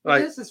 Well,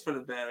 like this is for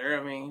the better.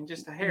 I mean,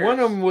 just a hair. One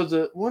of them was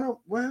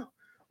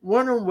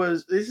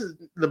this is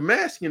the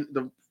mask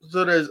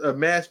so there's a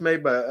mask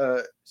made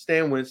by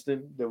Stan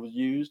Winston that was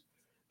used.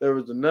 There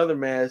was another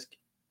mask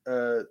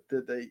that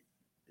they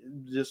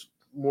just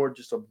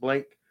a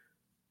blank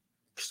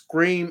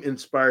Scream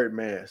inspired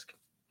mask.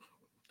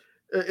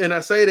 And I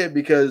say that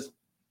because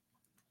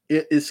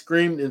it is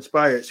Scream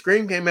inspired.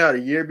 Scream came out a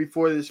year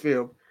before this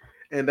film,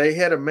 and they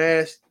had a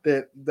mask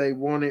that they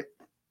wanted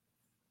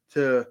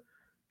to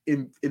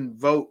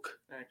invoke.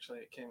 Actually,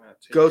 it came out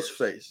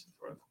Ghostface.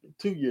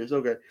 2 years,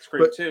 okay.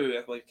 Scream 2,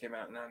 I believe, came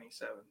out in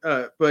 '97.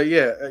 But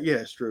yeah,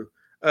 it's true.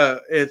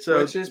 And so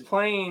which is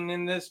playing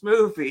in this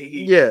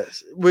movie.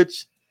 Yes,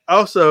 which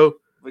also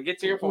we get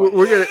to your point.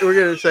 We're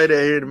gonna say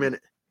that here in a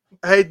minute.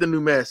 I hate the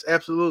new mask.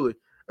 Absolutely.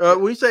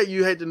 When you say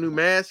you hate the new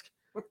mask,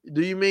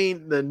 do you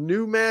mean the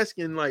new mask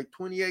in like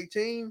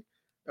 2018,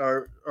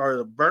 or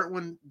the burnt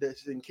one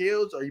that's in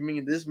Kills, or you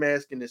mean this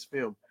mask in this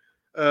film?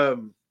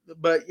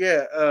 But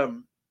yeah,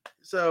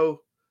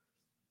 so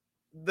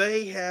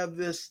they have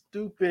this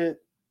stupid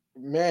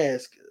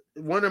mask.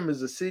 One of them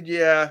is a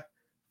CGI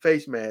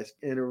face mask,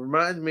 and it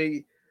reminds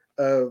me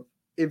of,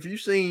 if you've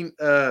seen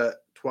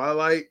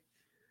Twilight,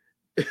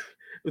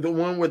 the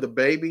one where the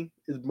baby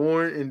is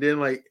born, and then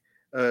like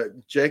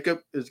Jacob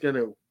is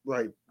gonna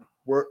like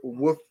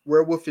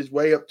werewolf his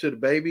way up to the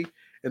baby,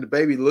 and the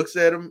baby looks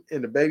at him,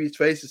 and the baby's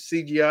face is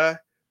CGI.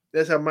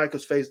 That's how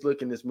Michael's face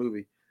look in this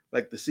movie,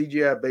 like the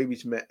CGI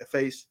baby's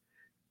face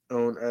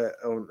on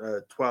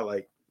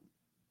Twilight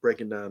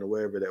breaking down or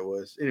wherever that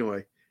was.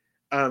 Anyway,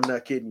 I'm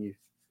not kidding you.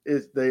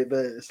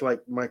 It's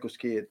like Michael's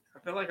kid. I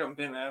feel like I'm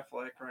Ben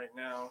Affleck right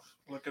now,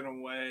 looking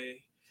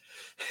away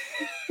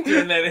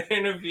during that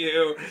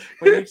interview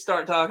when you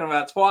start talking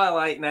about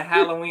Twilight and the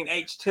Halloween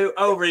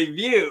H2O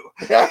review.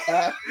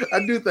 I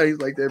do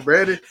things like that,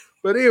 Brandon.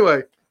 But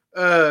anyway,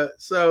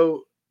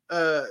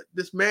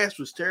 this mask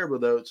was terrible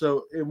though.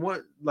 So in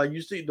one, like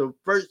you see the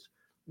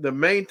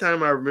main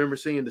time I remember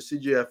seeing the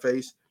CGI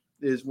face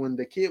is when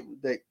that kid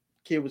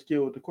was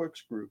killed with the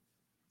corkscrew.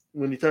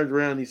 When he turns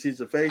around, he sees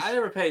the face. I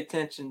never paid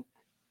attention.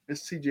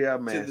 It's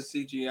CGI mask. To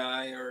the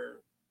CGI,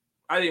 or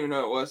I didn't even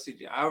know it was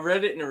CGI. I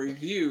read it in a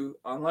review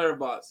on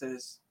Letterboxd.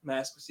 Says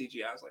mask was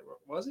CGI. I was like,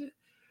 was it?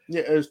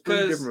 Yeah, it was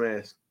 3 different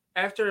masks.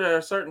 After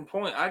a certain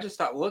point, I just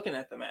stopped looking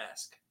at the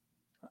mask.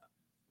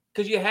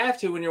 Because you have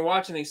to, when you're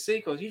watching these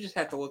sequels, you just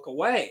have to look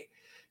away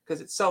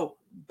because it's so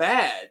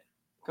bad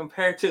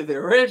compared to the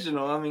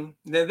original. I mean,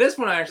 this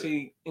one I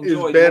actually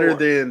enjoyed. It's better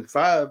than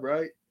 5,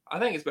 right? I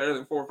think it's better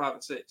than 4, 5,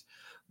 and 6,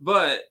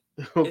 but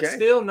it's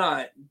still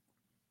not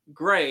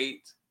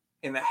great.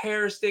 And the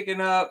hair is sticking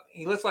up.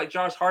 He looks like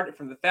Josh Hartnett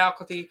from The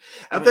Faculty.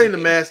 I think the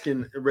mask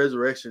in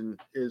Resurrection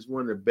is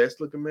one of the best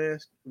looking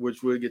masks,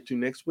 which we'll get to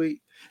next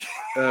week.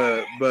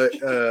 But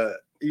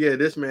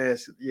this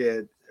mask,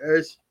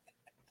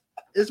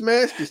 this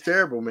mask is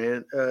terrible,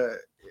 man.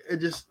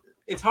 It's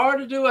hard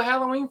to do a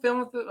Halloween film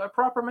with a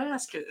proper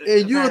mask.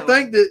 And you would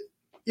think that,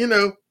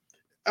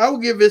 I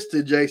would give this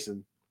to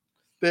Jason.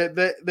 That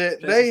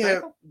they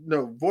have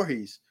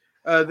Voorhees.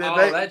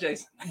 That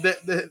Jason.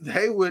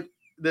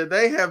 That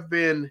they have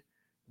been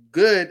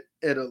good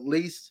at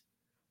least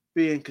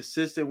being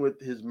consistent with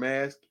his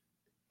mask.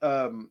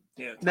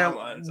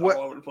 Timelines all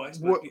over the place.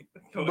 What do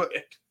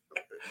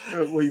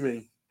you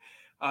mean?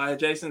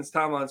 Jason's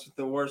timeline's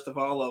the worst of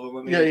all of them.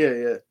 I mean,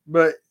 yeah.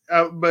 But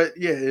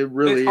it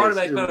really it's hard is.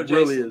 To make fun of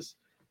really Jason, is.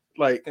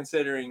 Like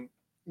considering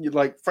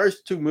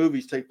first 2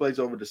 movies take place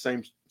over the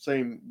same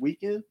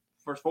weekend.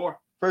 First 4.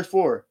 That's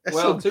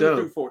so 2 dumb.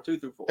 through 4.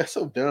 That's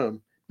so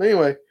dumb. But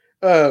anyway,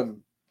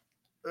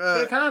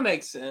 but it kind of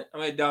makes sense. I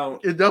mean, it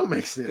don't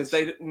make sense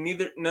because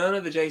none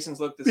of the Jasons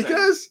look the same.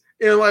 Because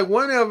like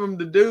one of them,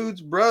 the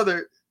dude's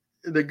brother,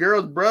 the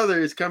girl's brother,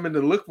 is coming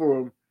to look for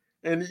him,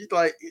 and he's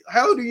like,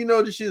 "How do you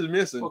know that she's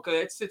missing?"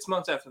 Okay, it's 6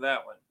 months after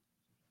that one.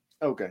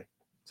 Okay,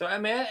 so I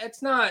mean,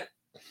 it's not.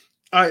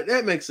 All right,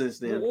 that makes sense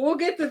then. We'll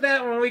get to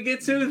that when we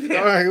get to them.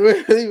 All right,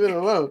 we'll leave it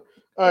alone.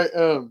 All right,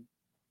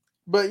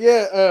 but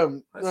yeah,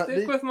 let's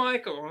stick with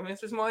Michael. I mean,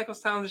 this is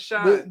Michael's time to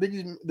shine.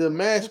 The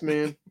mask,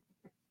 man,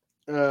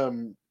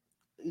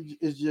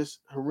 is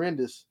just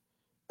horrendous.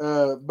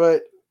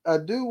 But I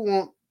do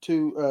want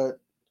to.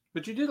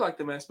 But you do like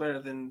the mask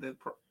better than the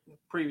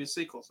previous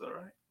sequels, though,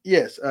 right?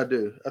 Yes, I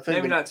do. I think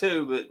maybe not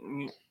 2, but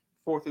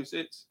 4 through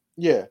 6.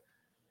 Yeah.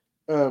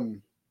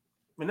 mean,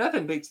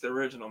 nothing beats the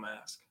original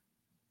Mask.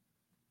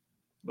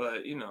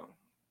 But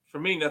for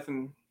me,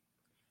 nothing.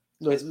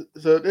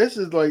 So this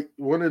is like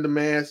one of the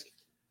masks.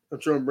 I'm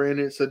showing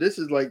Brandon. So this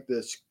is like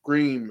the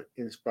Scream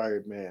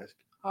inspired mask.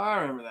 Oh,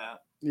 I remember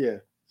that. Yeah.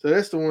 So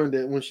that's the one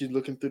that when she's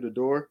looking through the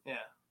door.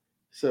 Yeah.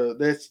 So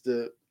that's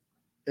the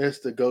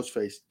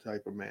Ghostface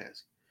type of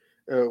mask,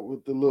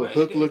 with the little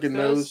hook looking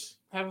nose.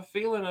 Have a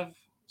feeling of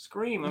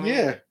Scream. I mean,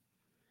 yeah.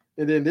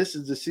 And then this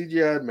is the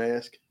CGI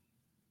mask.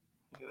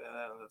 Look at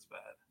that. That's bad.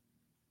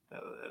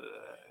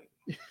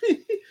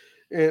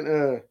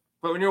 And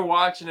but when you're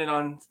watching it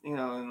on in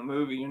the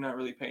movie, you're not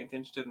really paying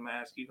attention to the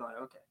mask. You're like,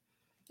 okay.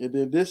 And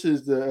then this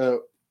is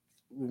the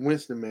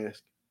Winston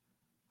mask.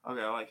 Okay,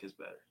 I like his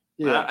better.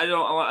 Yeah. I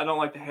don't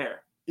like the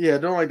hair. Yeah, I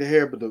don't like the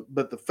hair,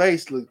 but the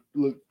face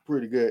look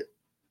pretty good.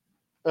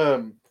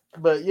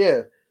 But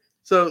yeah,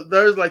 so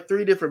there's like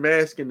 3 different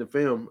masks in the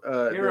film. You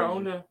ever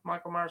owned a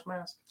Michael Myers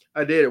mask?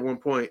 I did at one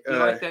point. You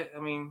like that? I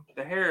mean,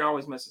 the hair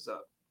always messes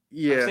up.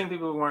 Yeah, I've seen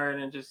people wearing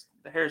it and just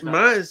the hair's not.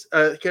 Mine's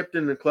kept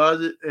in the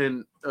closet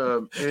and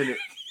it,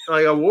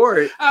 like I wore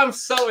it. I'm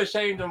so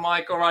ashamed of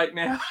Michael right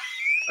now.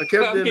 I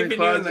kept it in the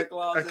closet.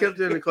 I kept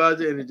it in the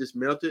closet and it just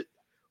melted.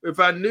 If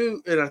I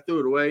knew, and I threw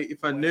it away,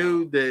 if I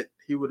knew that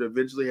he would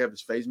eventually have his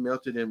face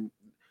melted in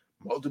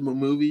multiple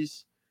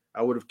movies,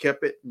 I would have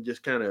kept it and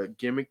just kind of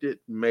gimmicked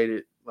it and made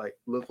it like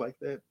look like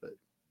that. But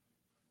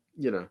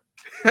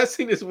I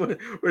seen this one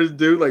where this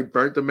dude like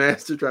burnt the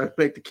mask to try to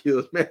make the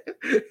kills, man,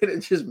 and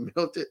it just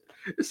melted.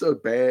 It's so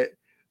bad.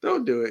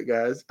 Don't do it,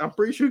 guys. I'm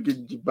pretty sure you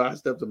can buy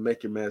stuff to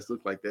make your mask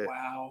look like that.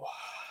 Wow.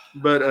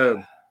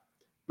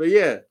 But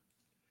yeah,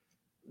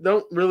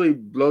 don't really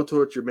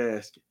blowtorch your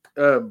mask.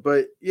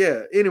 But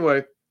yeah,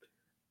 anyway,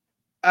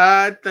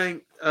 I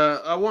think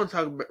I want to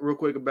talk real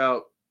quick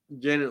about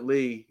Janet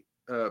Leigh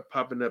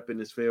popping up in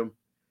this film.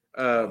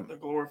 The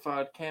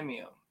glorified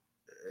cameo.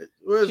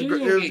 She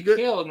didn't get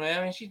killed, man.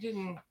 I mean, she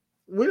didn't.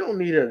 We don't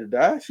need her to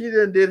die. She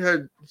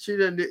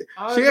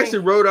actually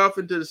rode off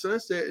into the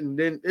sunset, and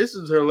then this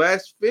is her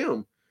last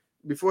film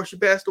before she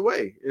passed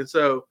away. And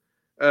so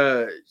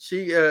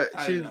she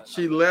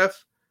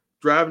left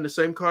driving the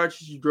same car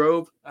she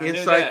drove in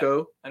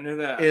Psycho. I knew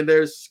that. And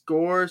there's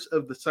scores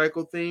of the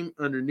Psycho theme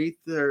underneath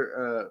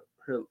her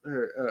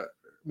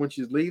when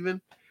she's leaving.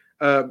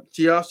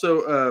 She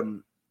also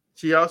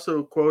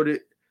quoted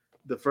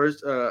the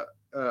first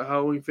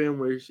Halloween film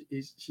where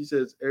she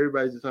says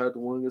everybody's entitled to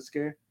one good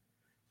scare.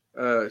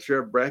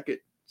 Sheriff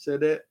Brackett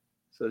said that,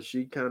 so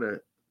she kind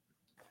of,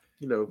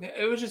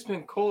 it would just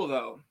been cool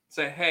though.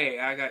 Say, hey,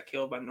 I got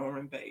killed by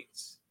Norman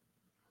Bates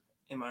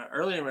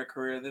earlier in my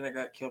career. Then I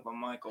got killed by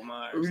Michael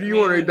Myers. You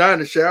want to die in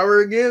the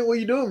shower again? What are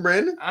you doing,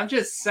 Brandon? I'm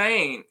just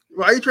saying.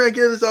 Why are you trying to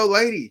kill this old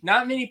lady?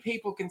 Not many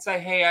people can say,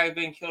 hey, I've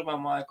been killed by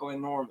Michael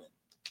and Norman.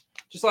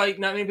 Just like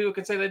not many people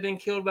can say they've been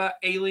killed by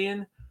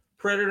Alien,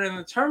 Predator, and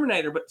the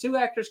Terminator, but 2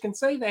 actors can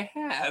say they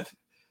have.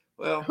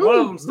 Well, one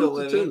of them still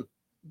living.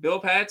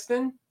 Bill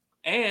Paxton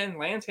and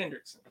Lance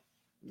Hendrickson.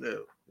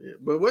 No, yeah.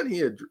 But wasn't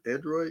he an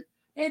android?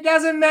 It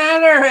doesn't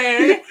matter,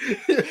 Harry.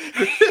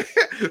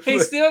 He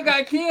still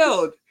got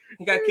killed.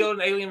 He got killed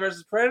in Alien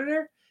vs.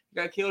 Predator. He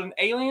got killed in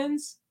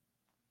Aliens.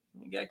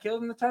 He got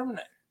killed in the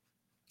Terminator.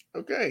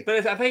 Okay.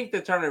 But I think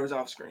the Terminator was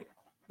off screen.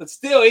 But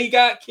still, he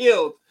got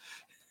killed.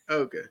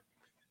 Okay.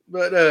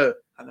 But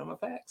I know my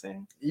facts,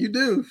 man. You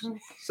do.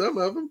 Some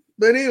of them.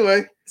 But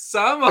anyway.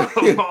 Some of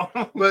them.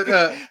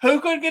 But who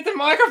couldn't get the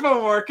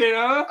microphone working,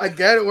 huh? I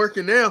got it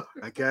working now.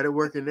 I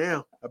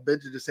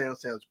bet you the sound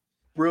sounds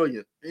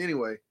brilliant.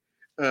 Anyway.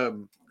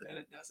 And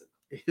it doesn't.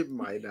 It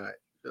might not.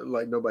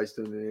 Like nobody's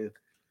tuning in.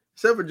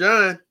 Except for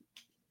John.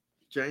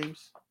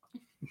 James.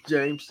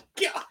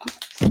 God.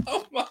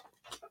 Oh my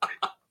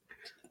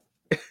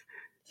God.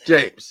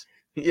 James.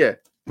 Yeah,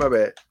 my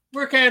bad.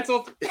 We're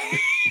canceled.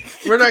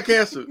 We're not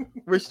canceled.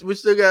 We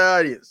still got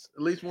audience.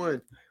 At least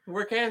one.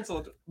 We're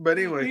canceled. But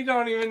anyway. You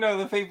don't even know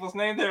the people's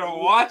name that are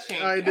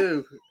watching. I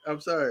do.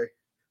 I'm sorry.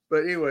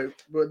 But anyway,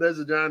 there's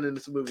a John in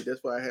this movie.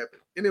 That's why it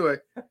happened. Anyway.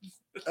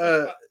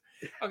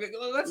 Okay,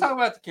 let's talk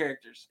about the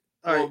characters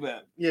a little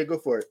bit. Yeah, go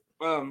for it.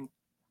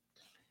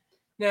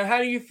 Now, how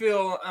do you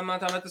feel? I'm not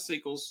talking about the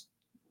sequels,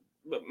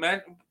 but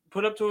Matt,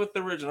 put up to with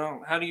the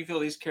original. How do you feel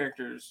these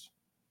characters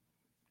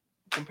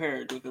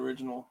compared with the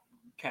original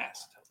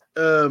cast?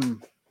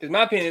 In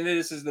my opinion,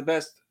 this is the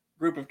best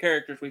group of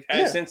characters we've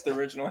had since the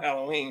original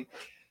Halloween.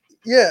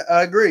 Yeah,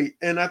 I agree,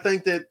 and I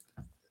think that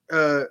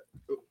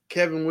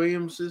Kevin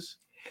Williamson's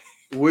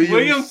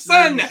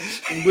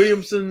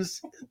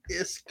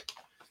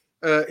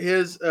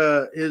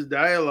his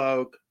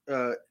dialogue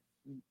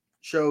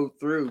showed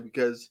through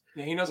because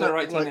he knows how to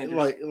write teenagers.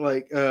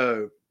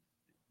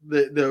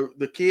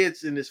 The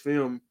kids in this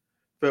film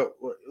felt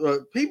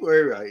people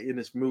everybody in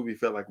this movie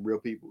felt like real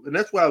people, and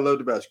that's what I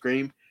loved about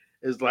Scream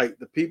is like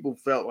the people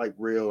felt like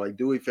real. Like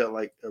Dewey felt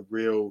like a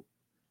real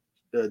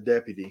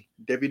Deputy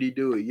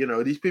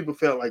Dewey. These people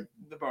felt like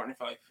the Barney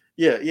Fife.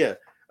 Yeah.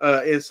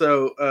 And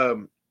so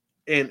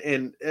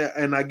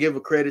and I give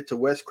a credit to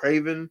Wes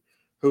Craven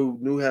who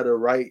knew how to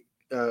write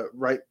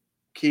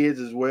kids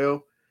as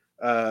well.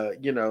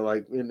 You know,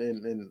 like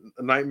in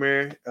A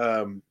Nightmare,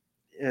 and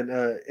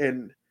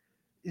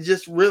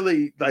just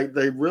really like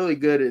they're really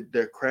good at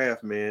their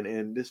craft, man.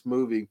 And this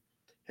movie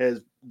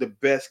has the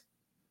best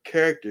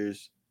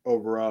characters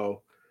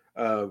overall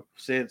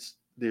since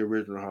the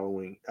original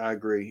Halloween. I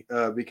agree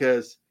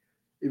because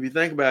if you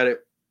think about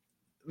it,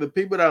 the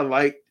people that I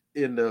liked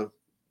in the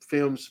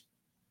films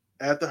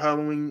after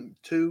Halloween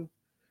 2,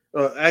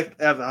 after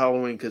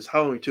Halloween, because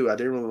Halloween 2, I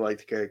didn't really like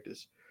the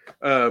characters,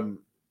 um,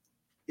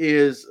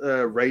 is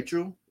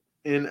Rachel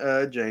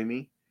and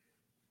Jamie,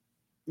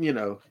 you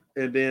know,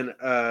 and then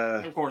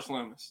Of course,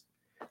 Loomis.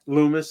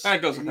 Loomis.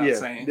 That goes without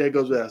saying. That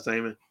goes without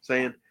saying.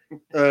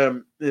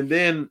 And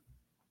then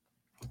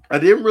I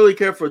didn't really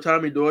care for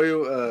Tommy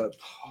Doyle,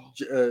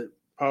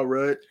 Paul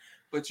Rudd.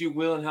 But you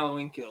will in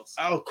Halloween Kills.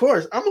 Oh, of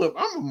course, I'm a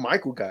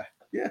Michael guy.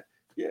 Yeah.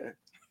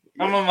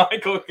 I'm a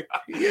Michael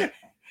guy. Yeah.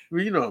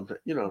 Well, you know what I'm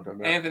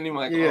talking about. Anthony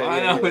Michael. I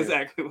know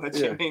exactly what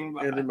you mean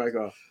by Anthony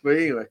Michael. But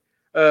anyway,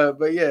 I'm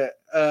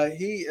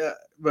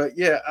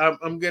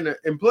gonna,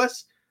 and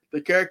plus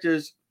the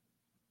characters,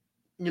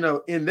 you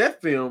know, in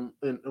that film,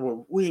 and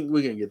well,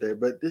 we can get there,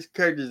 but this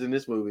characters in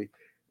this movie,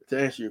 to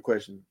answer your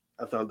question,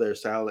 I thought they're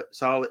solid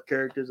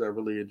characters. I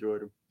really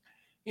enjoyed them.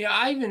 Yeah,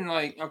 I even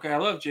like. Okay, I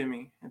love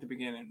Jimmy at the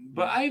beginning,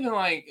 but I even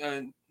like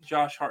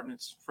Josh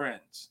Hartnett's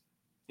friends.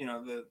 You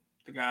know, the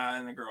guy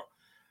and the girl.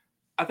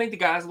 I think the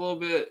guy's a little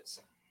bit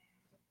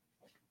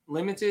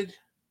limited.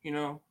 You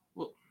know,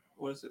 what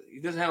is it? He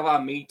doesn't have a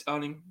lot of meat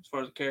on him as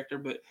far as a character,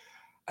 but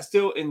I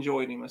still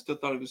enjoyed him. I still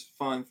thought it was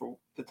fun for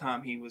the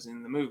time he was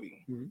in the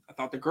movie. Mm-hmm. I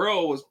thought the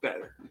girl was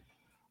better.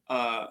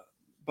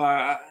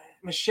 But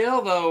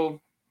Michelle, though,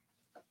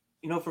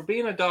 you know, for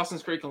being a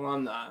Dawson's Creek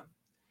alumni,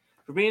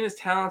 for being as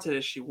talented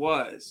as she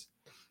was,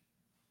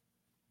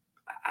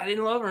 I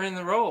didn't love her in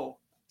the role.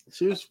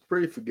 She was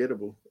pretty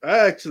forgettable.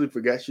 I actually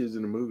forgot she was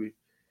in the movie.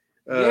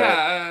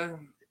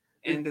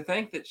 And to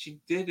think that she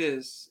did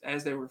this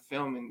as they were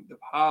filming the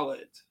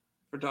pilot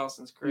for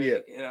Dawson's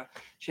Creek. Yeah,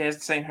 she has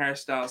the same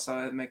hairstyle, so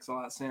it makes a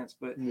lot of sense.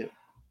 But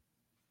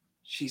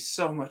she's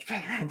so much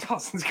better in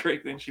Dawson's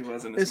Creek than she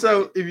was in this movie.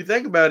 So if you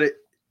think about it,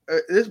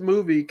 this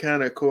movie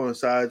kind of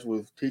coincides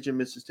with Teaching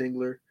Mrs.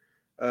 Tingler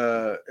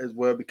as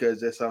well, because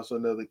that's also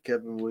another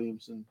Kevin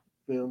Williamson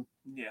film.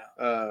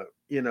 Yeah.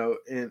 You know,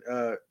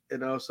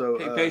 and also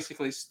he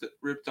basically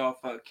ripped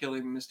off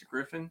Killing Mr.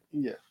 Griffin.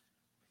 Yeah.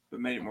 But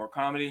made it more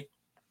comedy.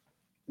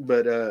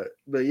 But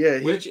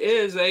yeah, which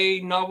is a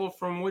novel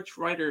from which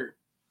writer?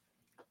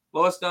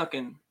 Lois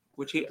Duncan.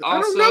 Which he also.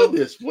 I don't know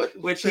this. What?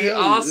 Which he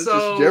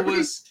also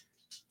was.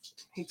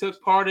 He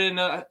took part in.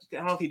 I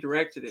don't know if he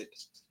directed it.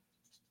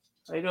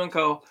 How you doing,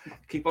 Cole?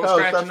 Keep on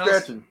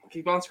scratching.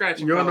 Keep on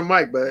scratching. You're Cole. on the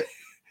mic, bud.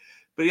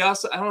 But he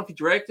also. I don't know if he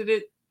directed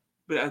it,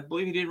 but I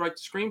believe he did write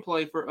the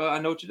screenplay for I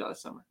Know What You Did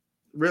Last Summer.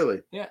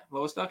 Really? Yeah,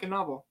 Lois Duncan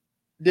novel.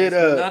 Did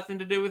nothing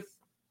to do with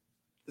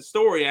the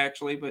story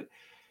actually, but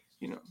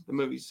you know the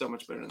movie's so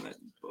much better than that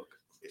book.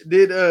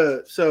 Did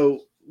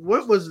so?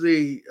 What was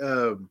the?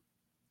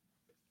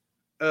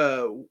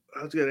 I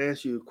was going to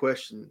ask you a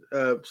question.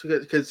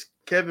 Because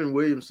Kevin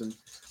Williamson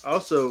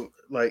also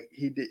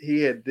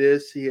he had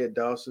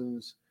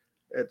Dawson's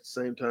at the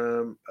same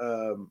time,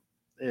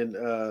 and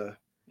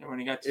when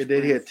he got and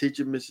then he had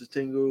Teaching Mrs.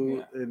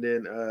 Tingle, and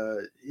then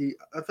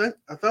I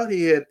thought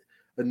he had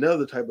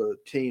another type of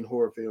teen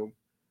horror film.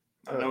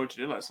 I Know What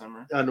You Did Last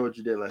Summer. I Know What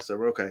You Did Last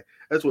Summer. Okay,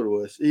 that's what it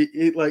was.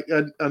 He like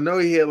I know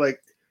he had and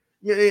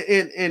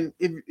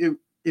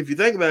if you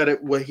think about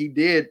it, what he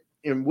did,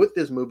 and with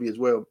this movie as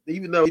well,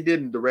 even though he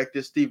didn't direct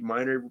this, Steve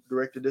Miner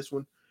directed this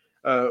one,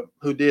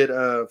 who did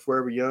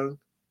Forever Young,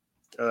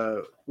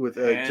 with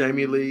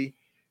Jamie Lee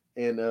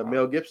and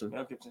Mel Gibson.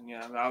 Mel Gibson,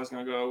 yeah. I was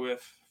gonna go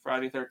with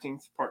Friday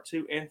 13th Part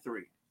 2 and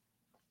 3.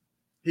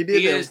 He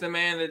is the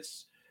man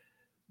that's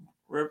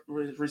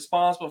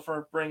responsible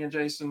for bringing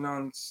Jason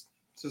on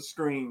to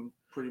screen,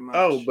 pretty much.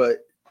 Oh,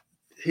 but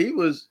he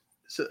was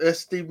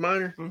that's Steve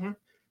Miner. Mm-hmm.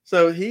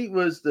 So he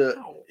was the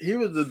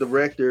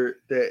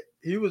director that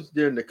he was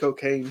during the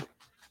cocaine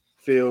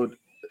filled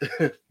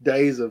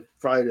days of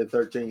Friday the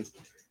 13th.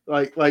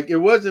 Like it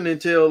wasn't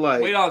until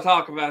we don't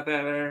talk about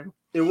that, Aaron.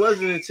 It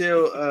wasn't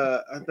until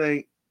I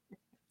think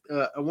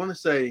I want to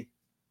say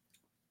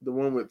the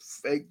one with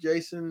fake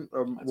Jason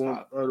or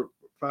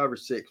 5 or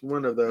 6,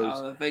 one of those.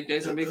 The fake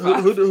Jason Big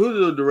 5. Who's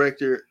the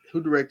director?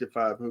 Who directed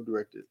 5? Who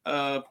directed?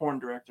 Porn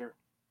director.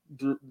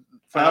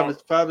 5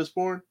 is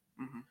porn.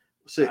 Mm-hmm.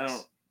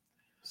 6.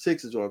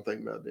 6 is what I'm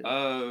thinking about.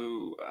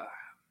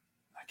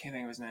 I can't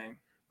think of his name.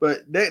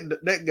 But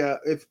that guy,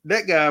 if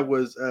that guy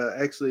was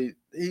actually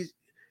they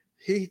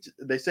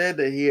said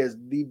that he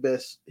had the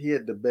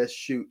best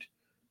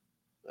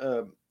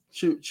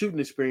shooting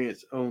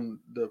experience on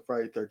the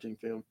Friday 13th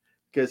film,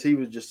 because he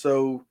was just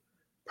so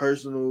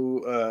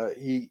personal.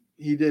 He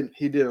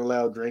didn't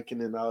allow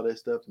drinking and all that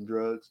stuff and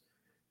drugs,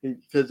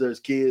 because there's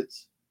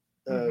kids,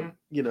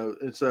 you know,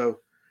 and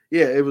so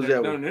it was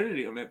there's no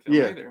nudity on that film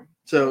either.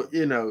 So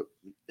you know,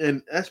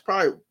 and that's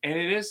probably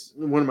it is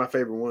one of my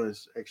favorite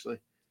ones actually.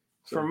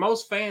 So. For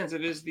most fans,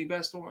 it is the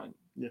best one.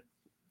 Yeah.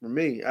 For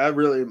me, I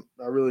really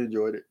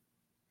enjoyed it.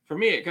 For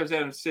me, it comes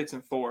down to 6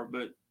 and 4,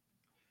 but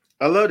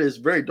I love this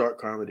very dark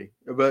comedy,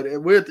 but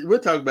we'll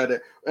talk about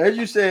that as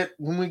you said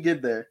when we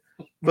get there.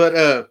 But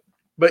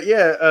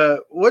yeah,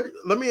 what?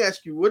 Let me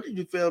ask you, what did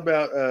you feel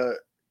about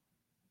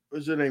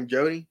what's her name,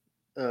 Jodie?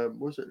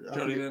 What's it?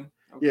 Jodie then.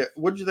 Okay. Yeah,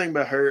 what did you think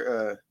about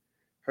her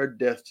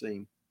death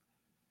scene?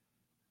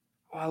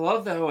 I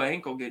love the whole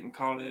ankle getting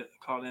caught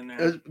in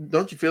there.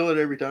 Don't you feel it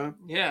every time?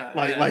 Yeah,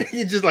 like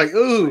you just like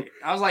ooh.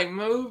 I was like,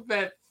 move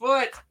that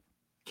foot,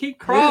 keep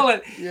crawling.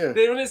 Yeah.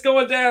 Then when it's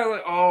going down, I'm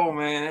like, oh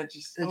man,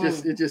 it's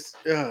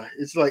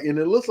like, and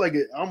it looks like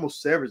it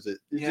almost severs it.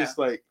 It's just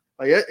like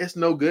it's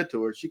no good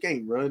to her. She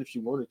can't run if she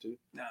wanted to.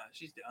 Nah,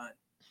 she's done.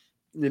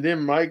 And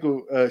then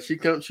Michael, she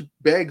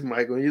begs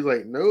Michael, and he's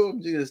like, "No, I'm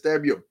just gonna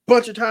stab you a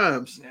bunch of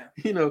times." Yeah.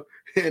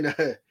 And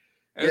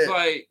it's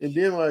like, and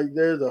then like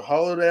there's a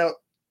hollowed out,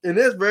 and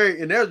that's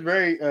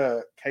very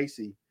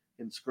Casey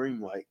and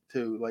Scream like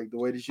too, like the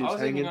way that she was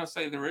hanging. I was even gonna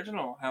say the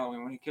original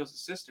Halloween when he kills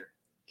his sister.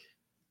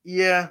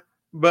 Yeah,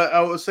 but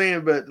I was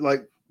saying, but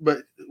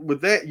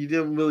with that, you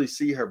didn't really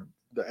see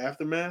the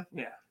aftermath.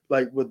 Yeah.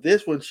 Like with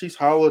this one, she's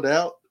hollowed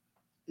out.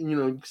 You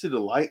can see the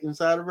light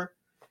inside of her,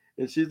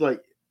 and she's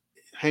like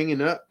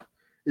hanging up.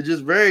 It's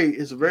very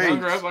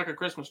hung her up like a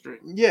Christmas tree.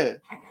 Yeah,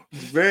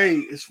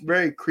 it's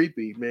very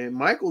creepy, man.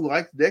 Michael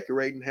likes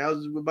decorating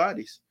houses with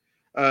bodies.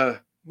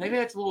 Maybe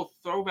that's a little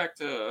throwback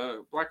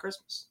to Black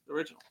Christmas, the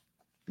original.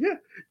 Yeah,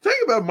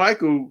 think about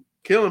Michael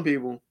killing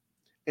people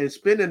and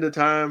spending the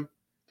time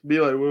to be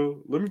like, well,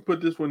 let me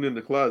put this one in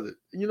the closet.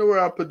 You know where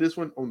I'll put this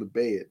one? On the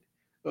bed.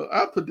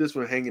 I'll put this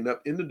one hanging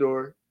up in the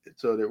door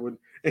so that when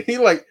and he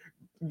like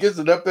gets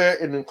it up there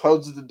and then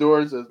closes the door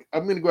and says,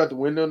 I'm gonna go out the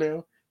window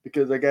now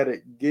because I got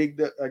it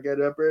gigged up. I got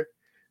it up there.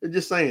 And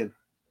just saying,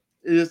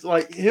 it's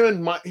like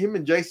him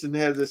and Jason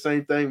has the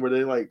same thing where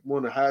they like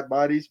want to hide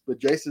bodies, but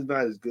Jason's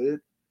not as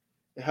good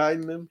at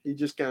hiding them. He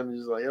just kind of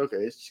just like, okay,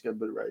 it's just gonna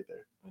put it right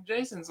there.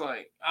 Jason's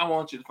like, I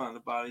want you to find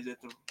the bodies at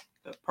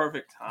the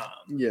perfect time.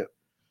 Yeah,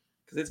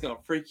 because it's gonna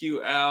freak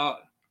you out.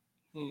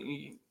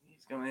 He's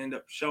gonna end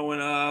up showing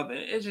up, and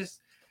it's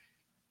just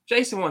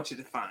Jason wants you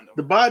to find them.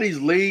 The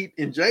bodies lead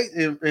in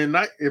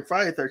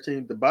Friday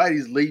 13th. The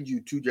bodies lead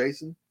you to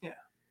Jason. Yeah.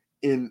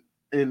 In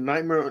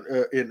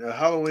Nightmare in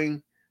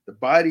Halloween, the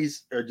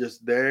bodies are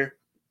just there,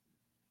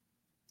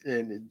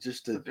 and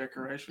just a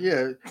decoration.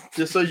 Yeah,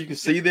 just so you can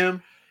see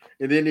them.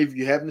 And then if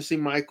you happen to see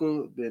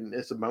Michael, then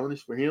it's a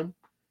bonus for him.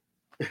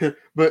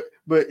 but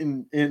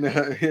in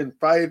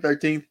Friday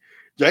 13th,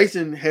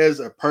 Jason has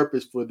a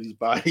purpose for these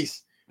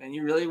bodies. And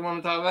you really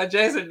want to talk about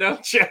Jason,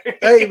 don't you?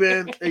 Hey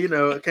man,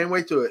 I can't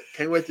wait to it.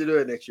 Can't wait to do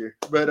it next year.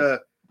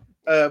 But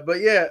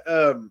yeah,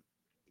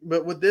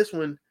 but with this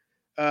one,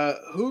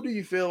 who do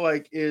you feel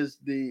like is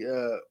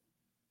the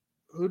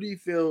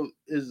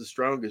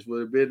strongest? Would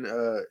it have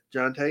been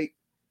John Tate?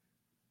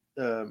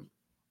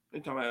 You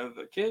talking about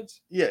the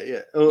kids?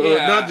 Yeah.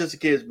 Not just the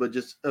kids, but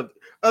just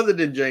other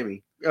than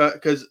Jamie,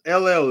 because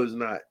LL is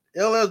not.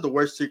 LL is the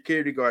worst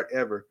security guard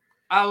ever.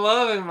 I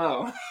love him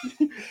though.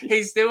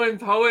 He's doing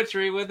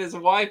poetry with his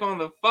wife on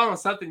the phone.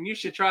 Something you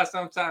should try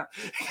sometime.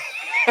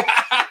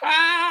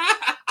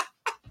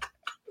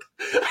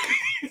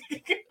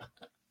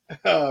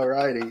 All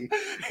righty.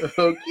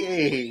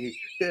 Okay.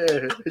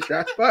 Yeah.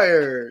 Shots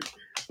fired.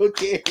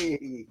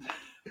 Okay.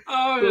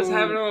 Oh, I'm just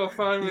having a little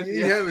fun with you.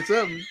 You having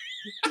something?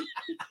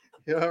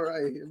 All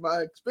right. My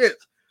expense.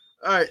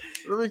 All right,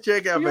 let me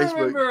check out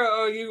Facebook.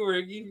 Remember,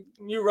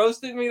 you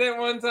roasted me that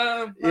one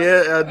time?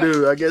 Yeah, I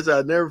do. I guess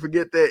I'll never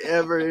forget that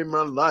ever in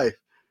my life.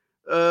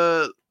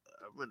 I'm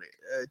gonna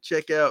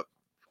check out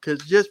because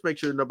just make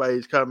sure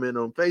nobody's commenting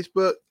on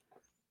Facebook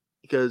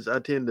because I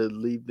tend to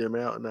leave them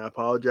out, and I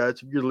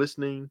apologize if you're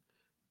listening.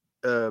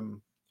 That's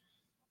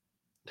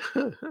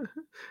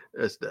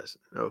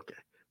okay.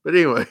 But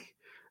anyway,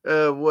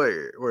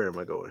 where am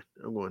I going?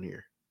 I'm going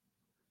here.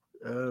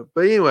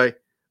 But anyway.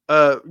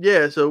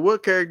 Yeah. So,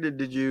 what character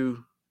did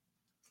you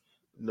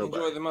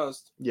enjoy the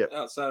most? Yeah.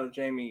 Outside of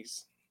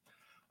Jamie's,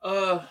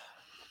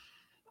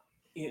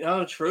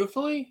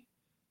 truthfully,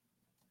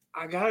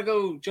 I gotta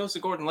go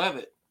Joseph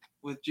Gordon-Levitt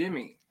with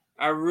Jimmy.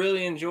 I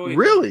really enjoyed.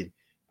 Really?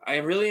 I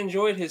really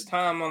enjoyed his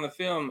time on the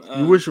film.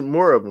 You wish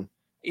more of him?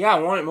 Yeah, I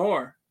wanted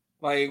more.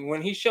 Like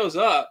when he shows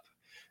up,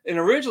 and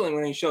originally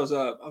when he shows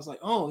up, I was like,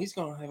 "Oh, he's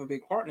gonna have a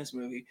big part in this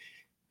movie,"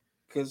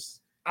 because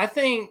I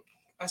think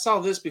I saw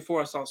this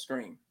before I saw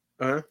Scream.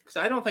 Because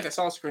I don't think I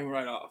saw Scream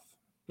right off.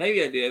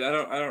 Maybe I did. I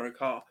don't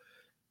recall.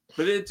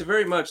 But it's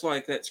very much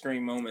like that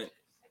Scream moment,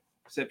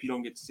 except you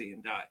don't get to see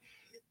him die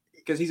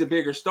because he's a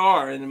bigger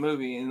star in the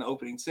movie in the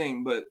opening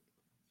scene. But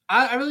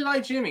I really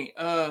like Jimmy.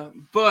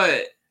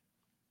 But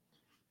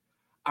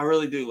I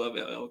really do love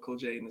LL Cool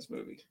J in this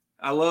movie.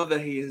 I love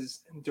that he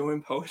is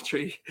doing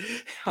poetry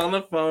on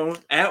the phone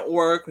at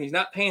work when he's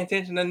not paying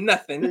attention to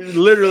nothing. He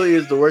literally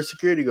is the worst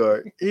security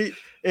guard. And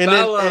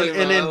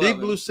in Deep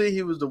Blue Sea,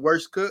 he was the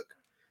worst cook.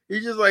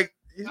 He's just like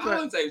I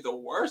wouldn't say he's the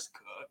worst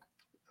cook.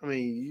 I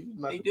mean,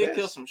 he did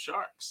kill some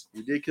sharks.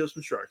 He did kill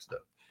some sharks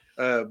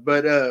though.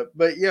 But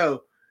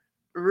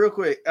real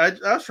quick, I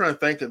was trying to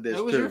think of this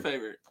Who was too. your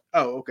favorite?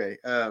 Oh, okay.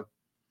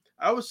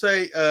 I would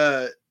say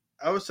I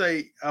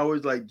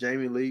always like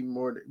Jamie Lee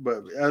more,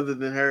 but other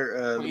than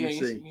her, let me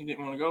see. You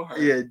didn't want to go her.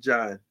 Yeah,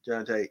 John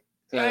Tate.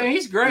 Yeah,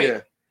 he's great.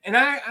 Yeah. And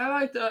I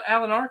liked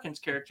Alan Arkin's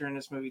character in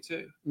this movie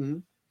too. Mm-hmm.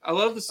 I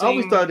love the scene. I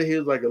always thought that he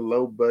was like a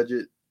low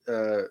budget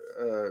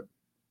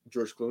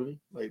George Clooney.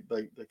 Like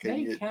they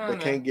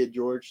can't get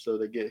George, so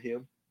they get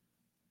him.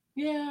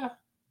 Yeah.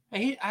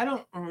 I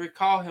don't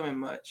recall him in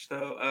much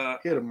though.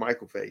 He had a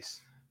Michael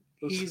face.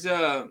 He's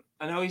I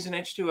know he's in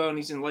H2O and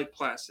he's in Lake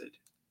Placid.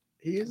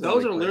 He is.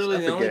 Those are literally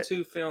the only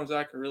two films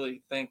I could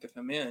really think of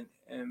him in.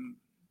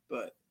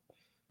 But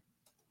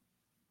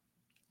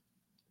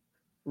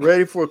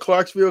ready for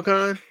Clarksville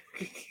Con?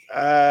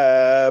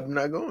 I'm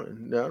not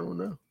going. I don't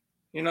know.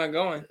 You're not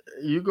going?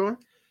 You going?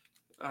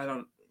 I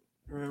don't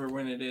remember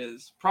when it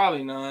is.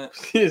 Probably not.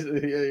 Yeah,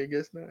 I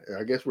guess not.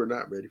 I guess we're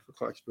not ready for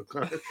Clarksville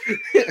Con.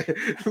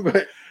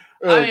 But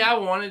I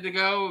wanted to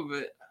go,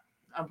 but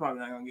I'm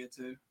probably not going to get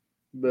to.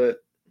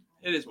 But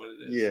it is what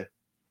it is. Yeah.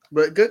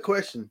 But good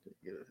question.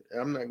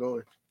 I'm not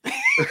going.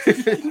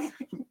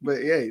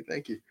 But yeah,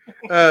 thank you.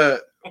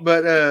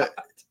 But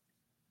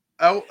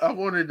I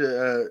wanted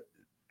to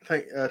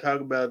talk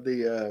about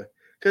the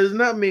because it's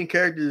not many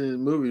characters in the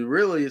movie.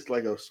 Really, it's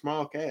like a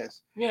small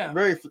cast. Yeah.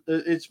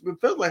 It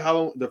felt like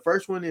Halloween, the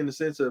first one, in the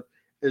sense of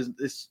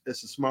it's a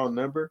small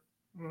number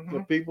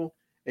of people,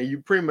 and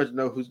you pretty much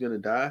know who's gonna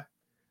die.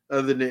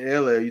 Other than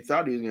LL, you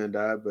thought he was gonna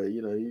die, but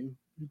you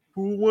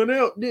pulled one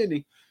out, didn't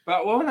he?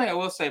 But one thing I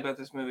will say about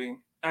this movie,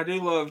 I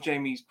do love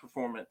Jamie's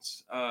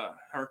performance.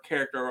 Her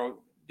character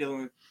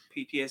dealing with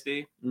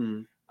PTSD.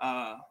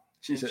 Mm-hmm.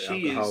 She's an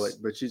alcoholic,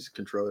 but she's a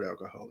controlled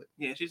alcoholic.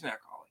 Yeah, she's an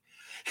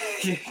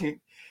alcoholic.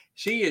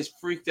 She is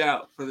freaked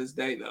out for this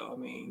day, though. I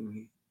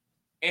mean,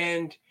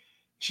 and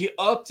she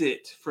upped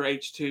it for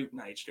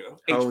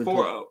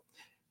H4O.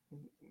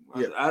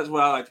 Yeah. That's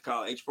what I like to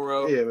call it,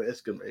 H4O. Yeah, but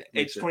it's good.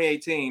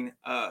 H2018.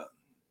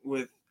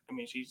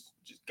 She's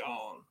just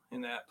gone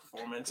in that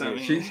performance.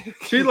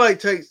 She like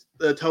takes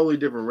a totally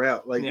different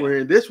route. Like where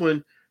in this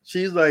one,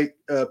 she's like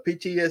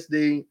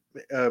PTSD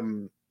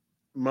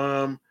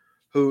mom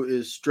who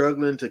is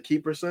struggling to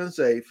keep her son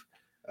safe,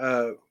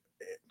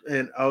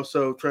 and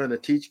also trying to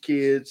teach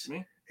kids.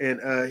 And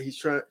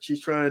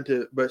she's trying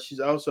to, but she's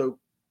also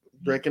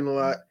drinking a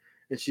lot,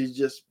 and she's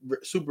just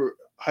super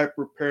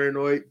hyper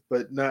paranoid,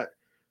 but not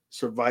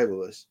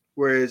survivalist.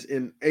 Whereas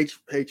in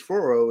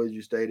H4O, as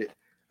you stated,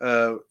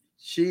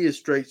 she is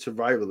straight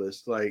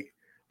survivalist.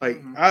 I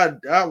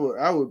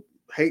would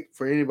hate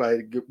for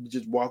anybody to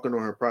just walking on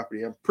her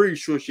property. I'm pretty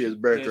sure she has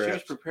bear traps. She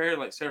was prepared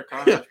like Sarah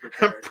Connor was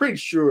prepared. I'm pretty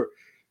sure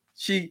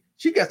she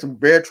got some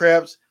bear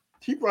traps.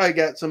 She probably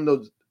got some of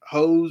those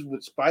hose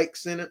with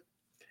spikes in it.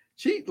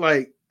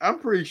 I'm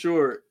pretty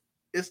sure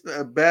it's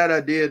a bad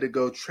idea to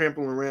go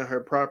trampling around her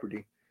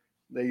property.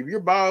 Like if your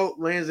ball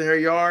lands in her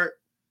yard,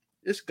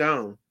 it's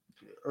gone.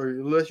 Or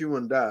unless you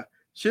want to die,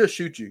 she'll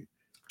shoot you.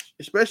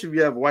 Especially if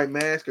you have a white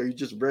mask or you're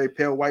just a very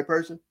pale white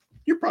person,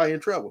 you're probably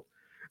in trouble.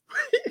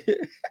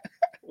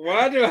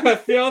 Why do I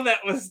feel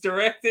that was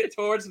directed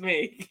towards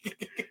me?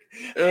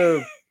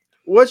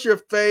 What's your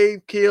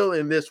fave kill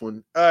in this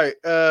one? All right.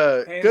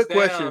 Hands good down,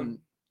 question.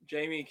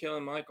 Jamie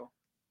killing Michael.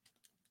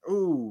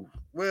 Ooh,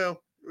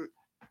 well.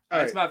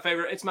 It's my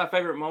favorite. It's my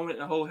favorite moment in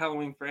the whole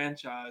Halloween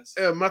franchise.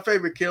 My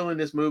favorite kill in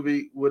this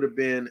movie would have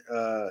been,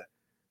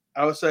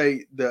 I would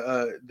say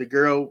the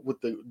girl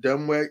with the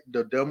dumb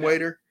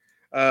waiter.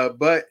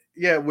 But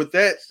yeah, with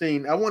that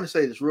scene, I want to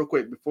say this real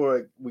quick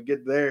before we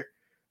get there.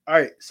 All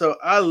right, so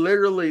I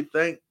literally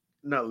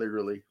not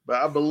literally, but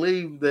I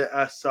believe that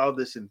I saw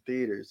this in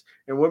theaters.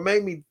 And what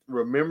made me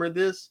remember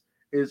this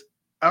is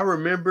I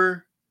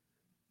remember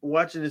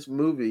watching this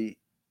movie,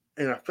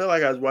 and I felt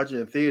like I was watching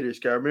it in theaters.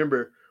 Cause I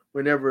remember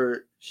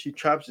whenever she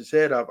chops his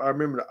head off, I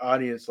remember the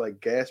audience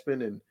like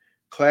gasping and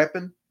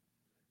clapping.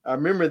 I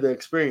remember the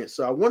experience.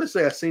 So I want to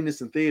say I've seen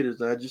this in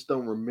theaters, and I just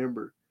don't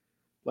remember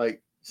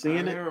like seeing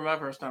it. I remember my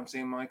first time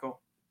seeing Michael.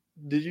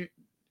 Did you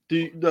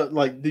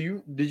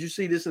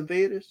see this in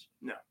theaters?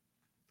 No.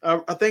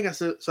 I think I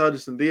saw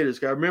this in theaters.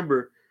 Cause I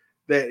remember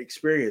that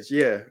experience.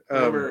 Yeah. I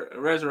remember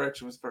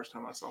Resurrection was the first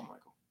time I saw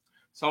Michael.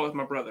 Saw it with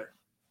my brother.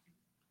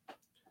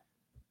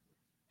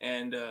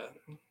 And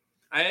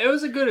it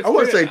was a good experience. I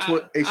want to say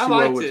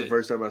H2O was the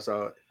first time I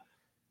saw it.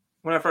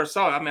 When I first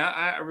saw it,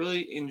 I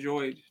really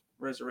enjoyed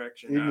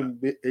Resurrection.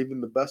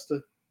 Even the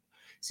Busta?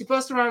 See,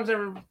 Busta Rhymes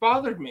never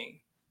bothered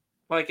me.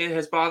 Like it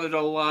has bothered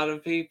a lot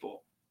of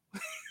people.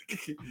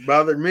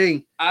 Bothered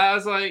me. I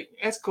was like,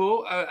 that's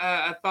cool.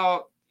 I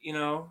thought,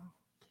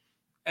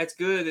 that's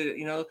good.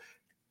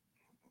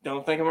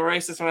 Don't think I'm a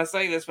racist when I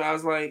say this, but I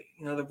was like,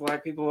 the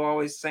black people are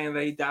always saying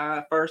they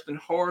die first in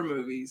horror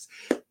movies.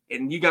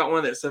 And you got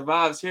one that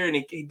survives here.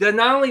 And he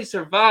not only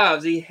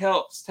survives, he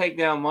helps take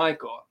down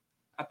Michael.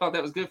 I thought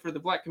that was good for the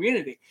black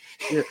community.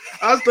 Yeah,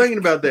 I was thinking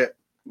about that.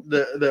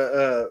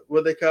 The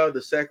what they call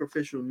the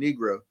sacrificial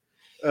Negro.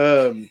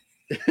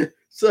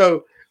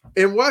 So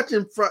in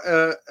watching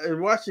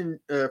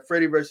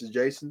Freddy versus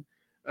Jason,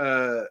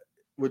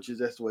 which is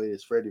that's the way it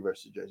is. Freddy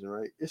versus Jason,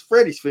 right? It's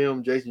Freddy's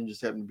film. Jason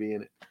just happened to be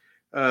in it.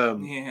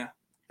 Yeah.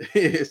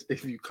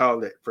 If you call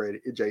that Freddy,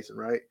 Jason,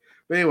 right?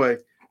 But anyway,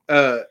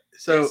 so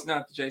it's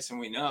not the Jason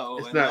we know.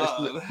 it's and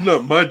not, love. it's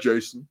not my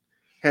Jason.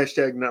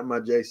 Hashtag not my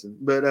Jason.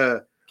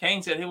 But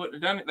Kane said he wouldn't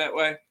have done it that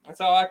way. That's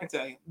all I can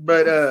tell you.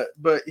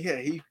 But yeah,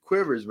 he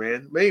quivers,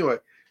 man. But anyway,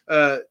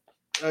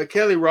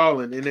 Kelly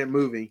Rowland in that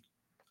movie,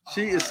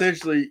 she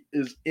essentially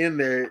is in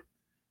there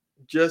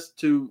just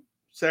to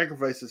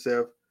sacrifice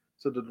herself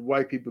so that the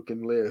white people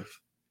can live.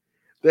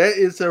 That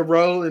is her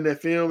role in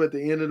that film at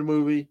the end of the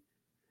movie,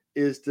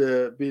 is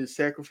to be the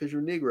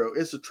sacrificial Negro.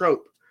 It's a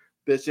trope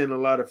that's in a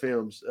lot of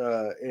films.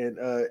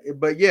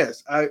 But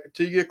yes,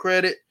 to your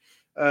credit,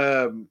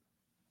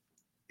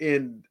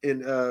 in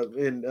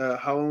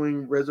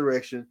Halloween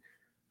Resurrection,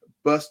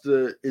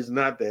 Buster is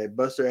not that.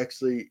 Buster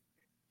actually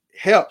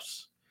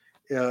helps.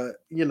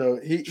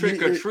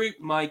 Trick or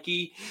treat,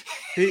 Mikey.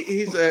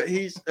 He's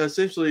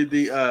essentially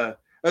the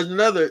there's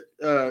another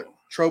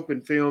trope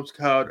in films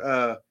called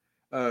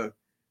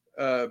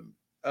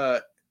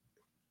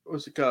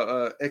what's it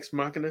called? Ex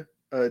Machina.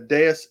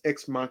 Deus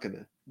Ex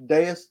Machina.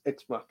 Deus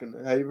Ex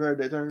Machina. Have you heard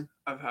that term?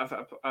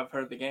 I've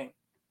heard the game.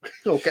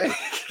 Okay.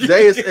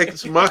 Deus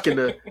Ex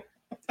Machina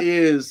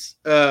is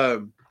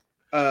I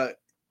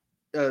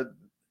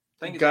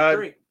think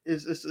God.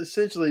 It's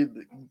essentially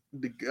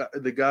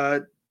the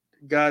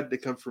God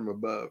that comes from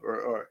above,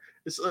 or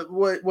it's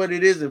what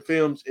it is in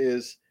films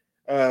is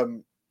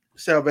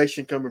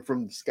salvation coming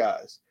from the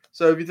skies.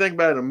 So if you think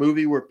about a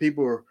movie where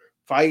people are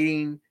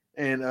fighting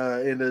and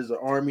there's an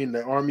army and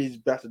the army's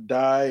about to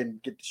die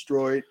and get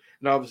destroyed,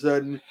 and all of a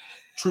sudden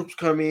troops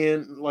come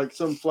in like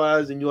some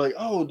flies, and you're like,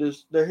 oh,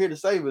 they're here to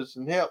save us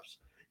and helps.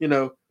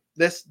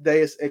 That's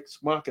Deus Ex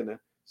Machina.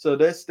 So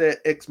that's that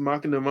Ex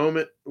Machina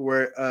moment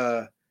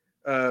where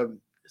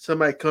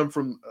somebody come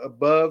from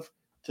above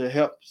to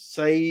help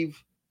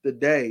save the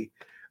day.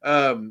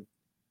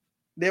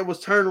 That was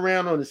turned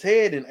around on his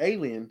head in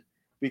Alien,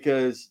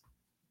 because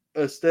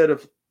instead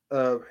of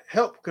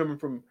help coming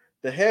from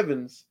the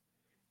heavens,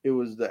 it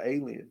was the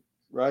alien,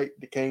 right?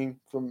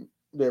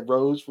 That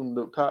rose from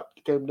the top,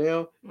 came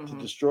down to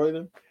destroy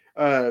them,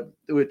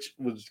 which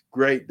was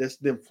great. That's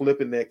them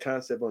flipping that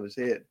concept on his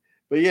head.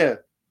 But yeah,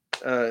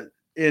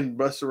 in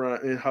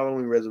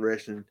Halloween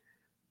Resurrection,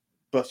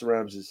 Busta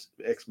Rhymes is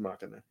Ex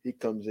Machina. He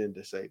comes in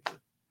to save them.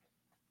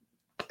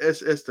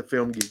 That's the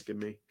film geek in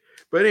me.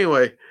 But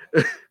anyway,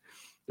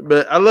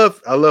 but I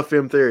love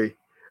film theory.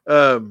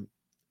 All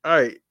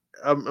right,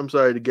 I'm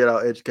sorry to get all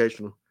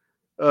educational.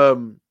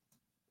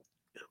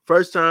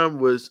 First time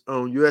was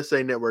on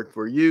USA Network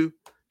for you,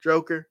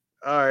 Joker.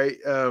 All right.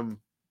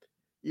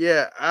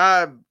 Yeah,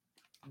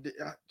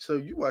 so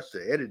you watched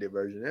the edited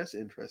version. That's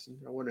interesting.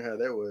 I wonder how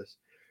that was.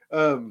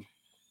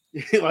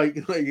 Like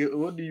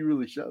what do you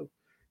really show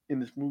in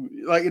this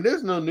movie? Like,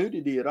 there's no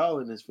nudity at all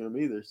in this film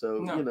either. So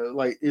No.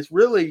 like it's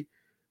really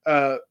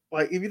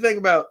like if you think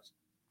about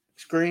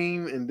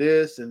Scream and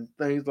this and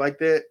things like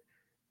that,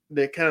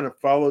 they kind of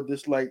followed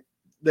this, like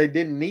they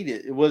didn't need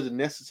it. It wasn't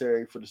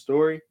necessary for the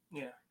story.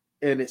 Yeah.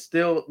 And it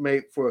still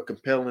made for a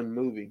compelling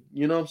movie.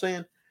 You know what I'm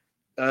saying?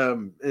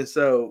 And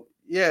so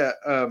yeah,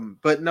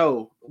 but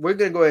no, we're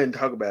gonna go ahead and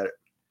talk about it.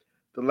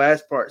 The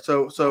last part.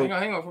 So hang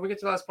on. Before we get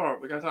to the last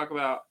part, we gotta talk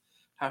about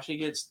how she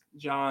gets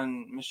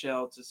John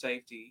Michelle to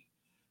safety.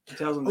 She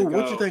tells him to go.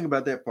 What you think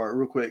about that part,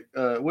 real quick?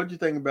 What did you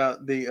think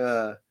about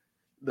the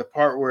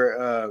part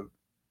where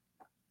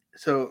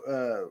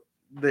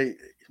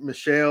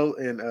Michelle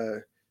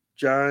and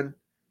John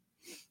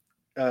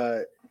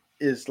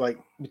is like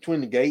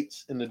between the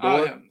gates and the door?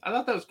 Oh, yeah. I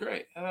thought that was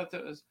great. I thought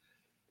that was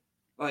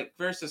like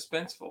very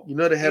suspenseful. You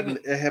know that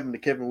happened to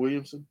Kevin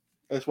Williamson.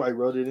 That's why he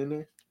wrote it in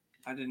there.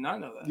 I did not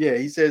know that. Yeah,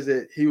 he says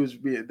that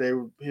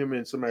him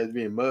and somebody was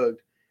being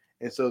mugged,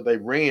 and so they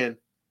ran,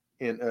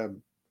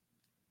 and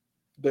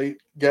they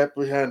got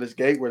behind this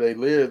gate where they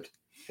lived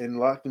and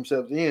locked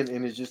themselves in,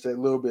 and it's just that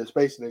little bit of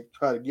space, and they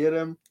try to get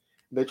him.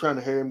 They're trying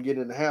to hurry him get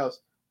in the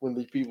house when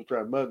these people try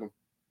to mug him.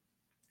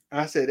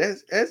 I said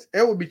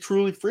that would be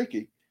truly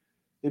freaky.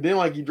 And then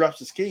like he drops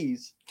his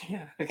keys,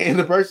 yeah, and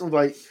the person's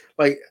like,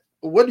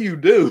 what do you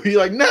do? He's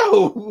like,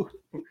 no,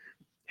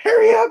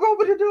 hurry up,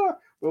 open the door.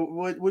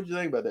 What did you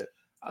think about that?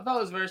 I thought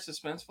it was very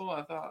suspenseful.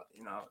 I thought,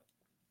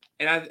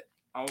 and I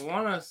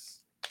want to,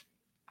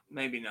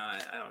 maybe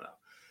not. I don't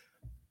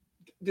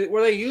know.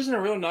 Were they using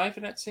a real knife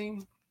in that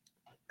scene?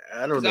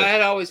 I don't know. I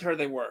had always heard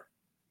they were.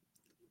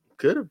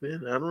 Could have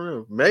been. I don't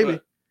know. Maybe.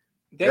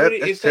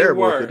 That's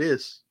terrible if it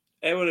is.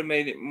 It would have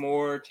made it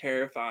more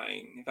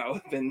terrifying if I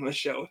would have been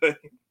Michelle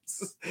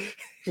Williams.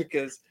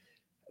 Because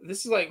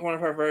this is like one of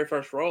her very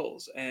first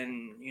roles.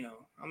 And,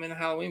 I'm in a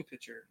Halloween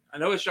picture. I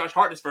know it's Josh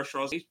Hartnett's first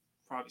role. He's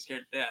probably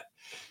scared to death.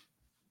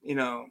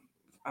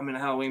 I'm in a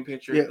Halloween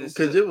picture. Yeah,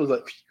 because it was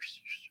like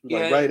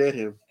right at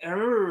him. And I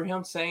remember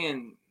him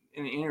saying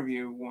in an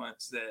interview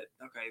once that,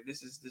 okay,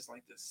 this is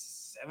like the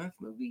 7th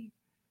movie.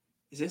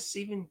 Is this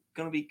even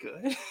going to be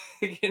good?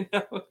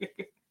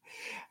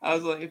 I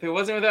was like, if it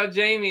wasn't without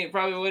Jamie, it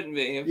probably wouldn't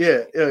be.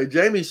 Yeah,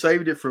 Jamie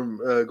saved it from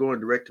going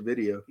direct to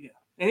video. Yeah.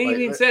 And he Like,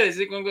 even said, "Is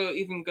it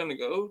even gonna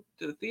go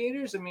to the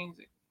theaters?" I mean,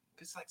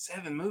 it's like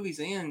 7 movies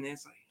in.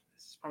 It's like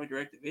this is probably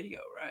direct to video,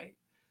 right?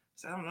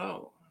 So I don't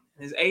know.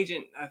 His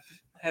agent, I've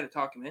had to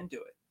talk him into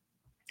it.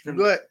 I'm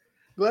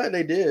glad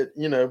they did.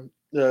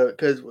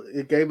 Because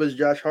it gave us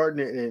Josh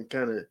Hartnett and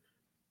kind of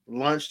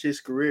launched his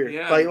career.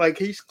 Yeah. Like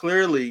he's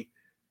clearly,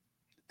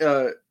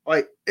 and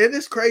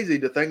it's crazy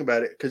to think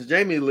about it because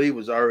Jamie Lee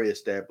was already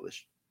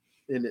established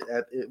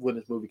when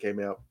this movie came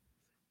out.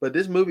 But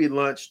this movie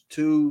launched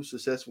 2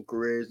 successful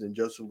careers in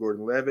Joseph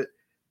Gordon-Levitt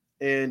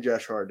and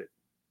Josh Hartnett.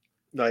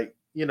 Like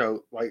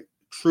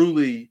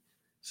truly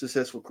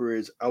successful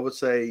careers. I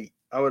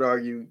would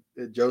argue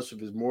that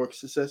Joseph is more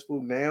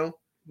successful now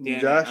than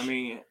Josh. I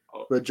mean,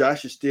 but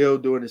Josh is still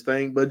doing his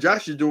thing. But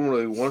Josh is doing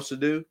what he wants to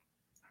do.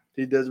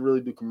 He doesn't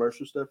really do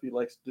commercial stuff. He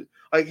likes to do,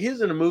 like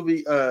he's in a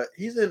movie.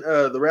 He's in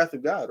The Wrath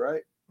of God,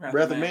 right?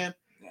 Wrath of Man.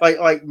 Yeah.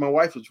 Like my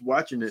wife was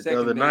watching it the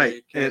other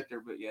night, and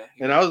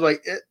I was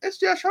like, "It's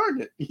Josh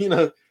Hartnett."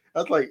 I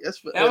was like,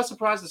 I was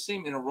surprised to see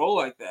him in a role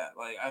like that.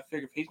 Like I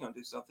figured if he's going to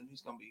do something,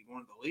 he's going to be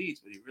one of the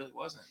leads, but he really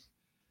wasn't.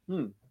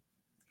 And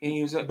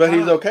he's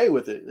okay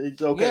with it.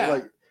 He's okay. Yeah.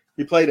 Like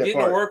he played that part.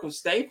 Getting to work with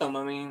Statham.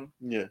 I mean,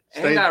 yeah,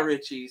 and Guy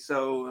Ritchie.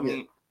 So I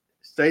mean,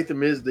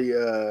 Statham is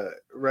the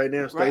right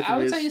now. I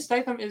would say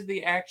Statham is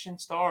the action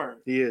star.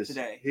 He is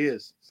today. He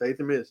is.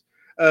 Statham is.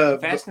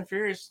 Fast and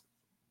Furious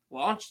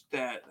launched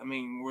that. I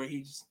mean, where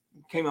he just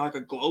became like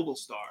a global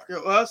star.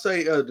 I'll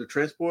say the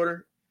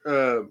Transporter.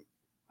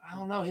 I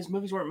don't know. His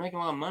movies weren't making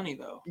a lot of money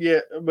though.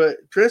 Yeah,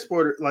 but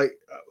Transporter,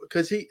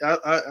 because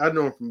I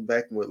know him from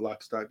back with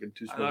Lock, Stock, and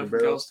Two Smoking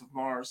Barrels. Ghost of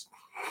Mars.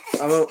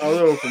 I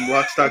know him from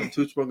Lock, Stock, and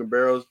Two Smoking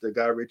Barrels, the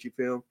Guy Ritchie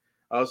film.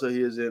 Also,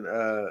 he is in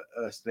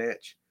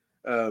Snatch.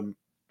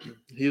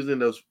 He was in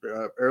those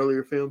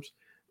earlier films.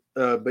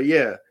 But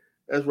yeah,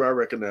 that's where I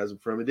recognize him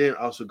from. And then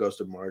also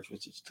Ghost of Mars,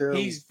 which is terrible.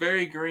 He's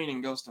very green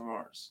in Ghost of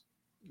Mars.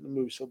 The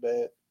movie's so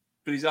bad.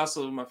 But he's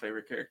also my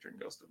favorite character in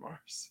Ghost of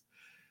Mars.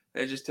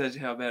 That just tells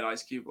you how bad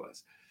Ice Cube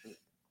was.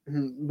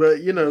 But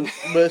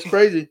but it's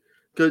crazy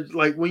because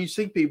like when you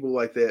see people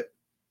like that,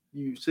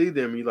 you see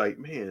them, you're like,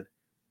 man,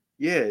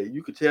 yeah,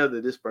 you could tell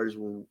that this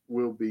person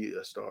will be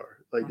a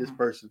star. Like this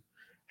person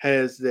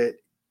has that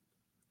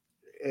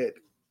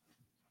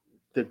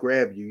to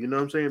grab you. You know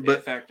what I'm saying?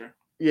 But factor.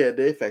 Yeah,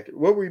 the factor.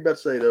 What were you about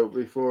to say though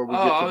before we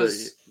get to I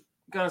was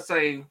gonna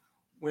say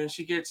when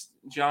she gets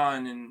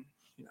John and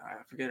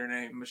I forget her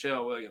name,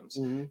 Michelle Williams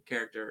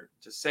character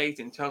to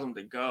Satan, tells him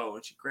to go,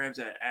 and she grabs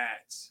that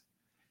axe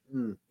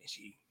and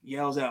she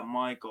yells out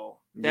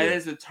Michael. That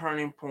is a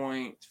turning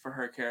point for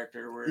her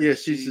character. Where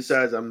she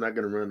decides I'm not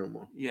gonna run no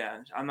more. Yeah,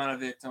 I'm not a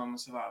victim, I'm a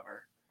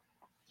survivor.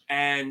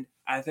 And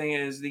I think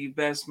it is the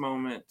best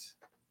moment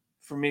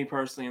for me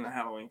personally in the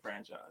Halloween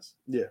franchise.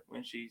 Yeah,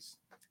 when she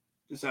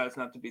decides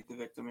not to be the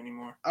victim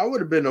anymore. I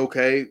would have been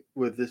okay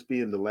with this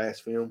being the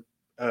last film,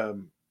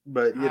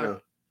 but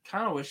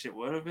kind of wish it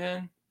would have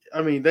been.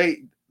 I mean,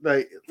 they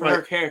for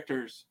her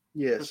characters.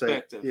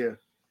 Perspective. Yeah.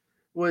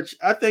 Which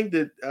I think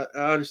that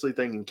I honestly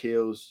think in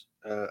Kills,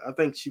 I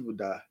think she would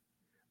die.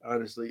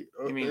 Honestly,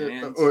 you mean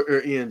Ends?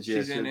 Or Ends?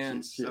 Yes, she's in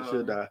Ends.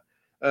 She'll die.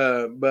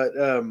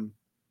 But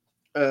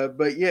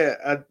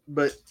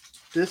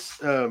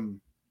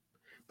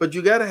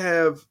you got to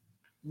have,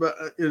 but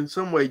in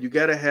some way you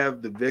got to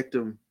have the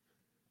victim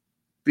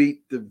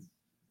beat the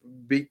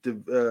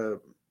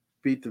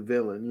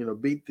villain.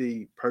 Beat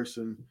the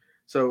person.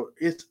 So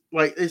it's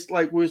like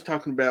we was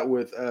talking about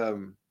with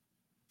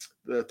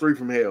the Three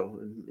from Hell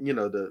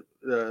and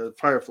the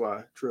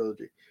Firefly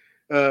trilogy.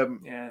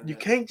 You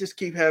can't just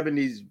keep having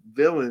these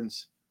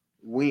villains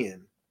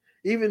win,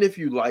 even if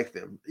you like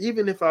them.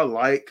 Even if I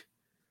like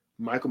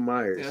Michael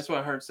Myers, that's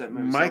what hurts that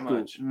movie so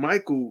much.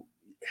 Michael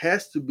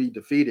has to be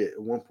defeated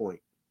at one point.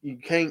 You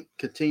can't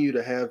continue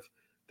to have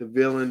the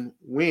villain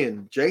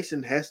win.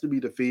 Jason has to be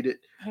defeated.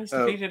 He's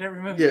defeated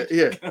every movie.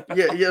 Yeah.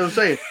 I'm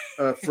saying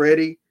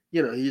Freddy.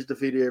 He's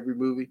defeated every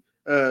movie.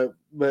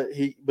 But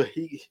he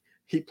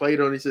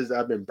played on. He says,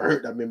 "I've been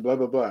burnt. I've been blah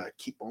blah blah. I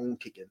keep on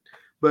kicking."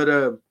 But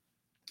I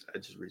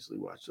just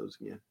recently watched those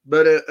again.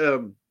 But I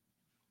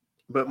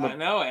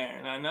know,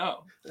 Aaron. I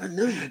know. I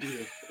knew you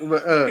did.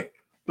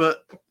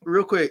 But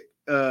real quick,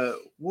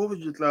 what was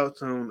your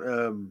thoughts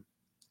on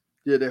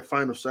that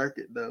final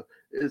circuit though?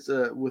 It's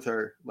with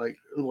her like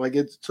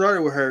it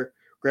started with her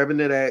grabbing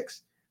that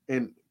axe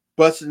and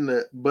busting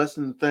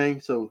the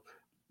thing. So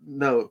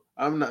no,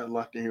 I'm not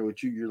locked in here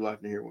with you. You're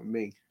locked in here with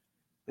me,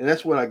 and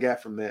that's what I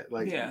got from that.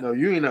 No,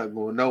 you ain't not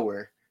going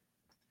nowhere.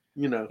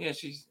 Yeah,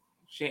 she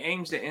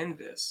aims to end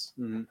this,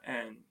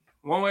 and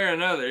one way or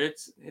another,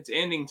 it's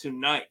ending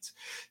tonight.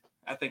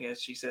 I think,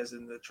 as she says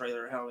in the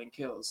trailer, Halloween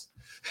Kills.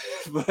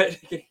 But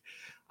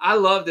I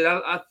loved it.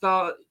 I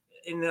thought,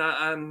 and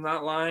I'm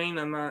not lying.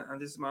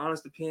 This is my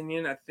honest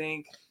opinion. I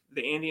think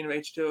the ending of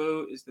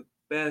H2O is the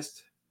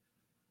best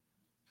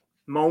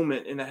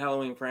moment in the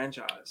Halloween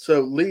franchise.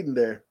 So leading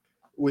there,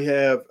 we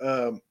have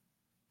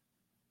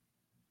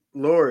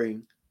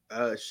Laurie.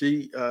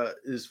 She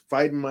is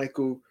fighting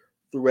Michael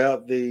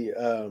throughout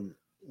the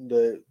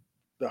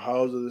the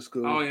halls of the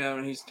school. Oh yeah,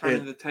 when he's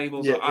turning the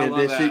tables. Yeah, I and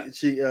love then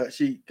that.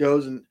 she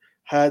goes and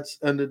hides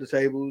under the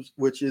tables,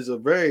 which is a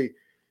very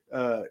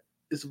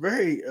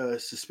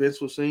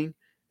suspenseful scene.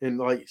 And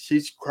like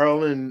she's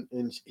crawling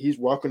and he's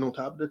walking on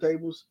top of the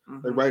tables,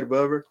 like right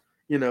above her,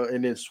 and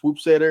then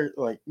swoops at her,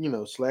 like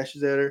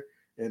slashes at her,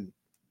 and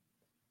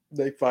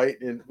they fight,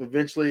 and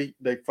eventually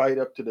they fight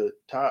up to the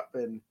top,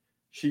 and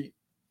she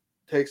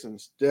takes and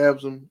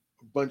stabs him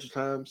a bunch of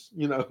times,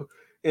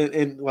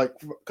 and like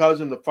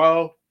causes him to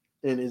fall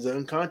and is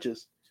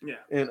unconscious. Yeah.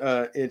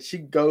 And she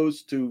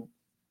goes to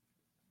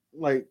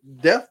like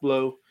death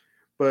blow,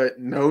 but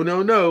no,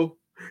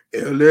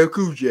 LL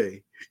Cool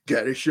J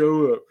gotta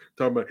show up.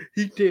 Talking about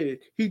he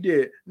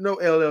dead. No,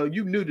 LL,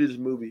 you new to this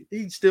movie.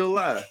 He's still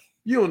alive.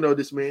 You don't know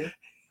this man.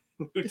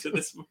 New to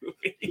this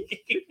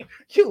movie.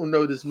 You don't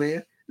know this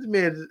man. This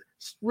man,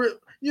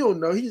 you don't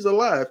know he's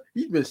alive.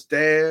 He's been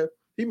stabbed.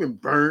 He's been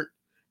burnt.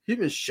 He's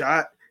been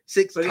shot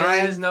 6 but times. He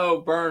has no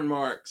burn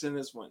marks in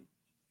this one.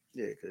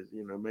 Yeah, because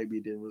maybe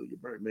he didn't really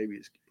get burnt. Maybe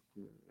it's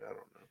I don't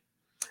know.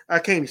 I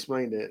can't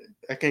explain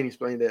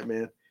that,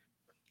 man.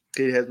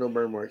 He has no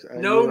burn marks.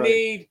 No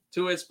need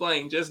to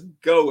explain. Just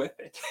go with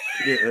it.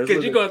 Yeah,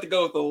 because you're going to have to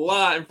go with a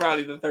lot in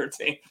Friday the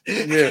 13th.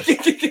 Yes,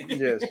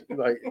 yes.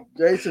 Like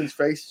Jason's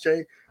face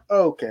change.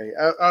 Okay,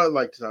 I would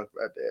like to talk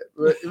about that.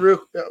 But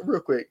real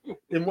quick,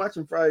 in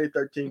watching Friday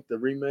the 13th, the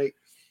remake,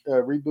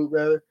 reboot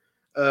rather.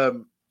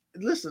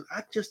 Listen,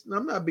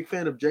 I'm not a big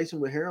fan of Jason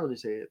with hair on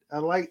his head. I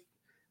like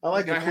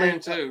the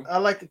clean too. I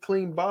like the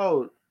clean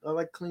bald.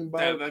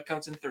 That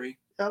comes in 3.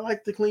 I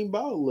like the clean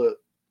bald look.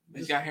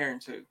 He's got hair in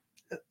 2.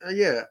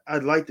 Yeah,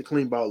 I'd like the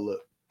clean bald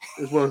look.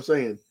 That's what I'm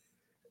saying.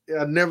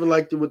 I never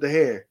liked it with the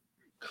hair.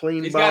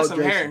 Clean He's bald. He's got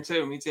some Jason. hair in 2.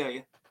 Let me tell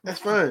you. That's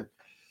fine.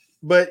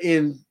 But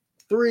in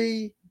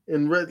 3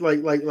 and red,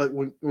 like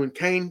when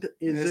Kane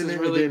is in it,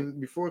 really... and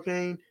then before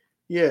Kane,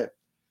 yeah,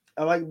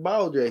 I like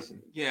bald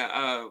Jason.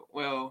 Yeah.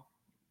 Well,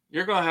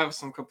 you're gonna have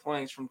some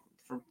complaints from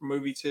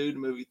movie 2 to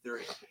movie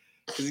 3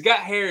 because he's got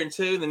hair in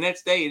 2. The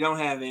next day, you don't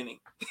have any.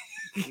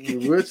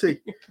 We'll see.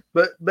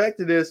 But back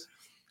to this.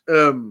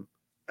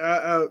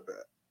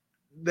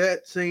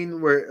 That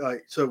scene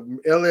where so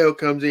LL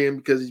comes in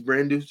because he's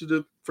brand new to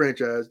the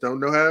franchise, don't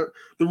know how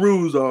the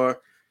rules are.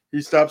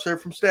 He stops her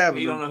from stabbing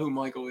him. He don't know who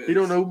Michael is. He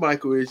don't know who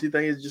Michael is. He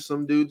thinks it's just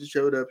some dude that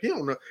showed up. He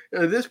don't know.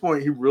 At this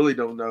point, he really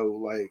don't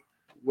know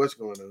what's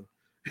going on.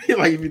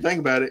 Like if you think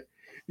about it,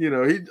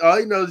 all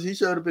he knows is he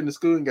showed up in the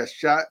school and got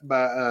shot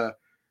by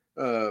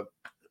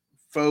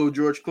faux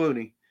George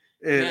Clooney.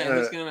 And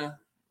he's gonna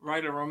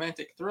write a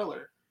romantic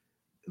thriller.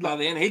 By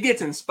the end, he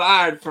gets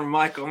inspired from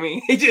Michael. I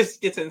mean, he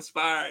just gets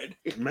inspired.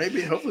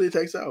 Maybe, hopefully, it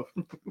takes off.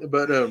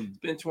 But it's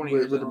been 20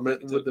 years with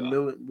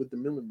the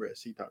milling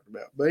breast he talked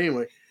about. But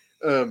anyway,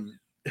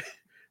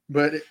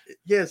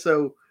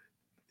 so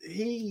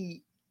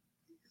he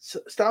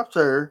stops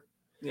her.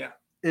 Yeah,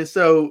 and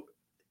so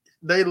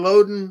they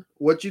loading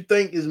what you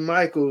think is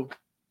Michael,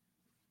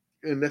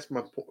 and that's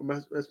my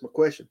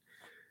question.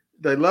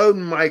 They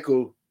loading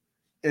Michael,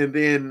 and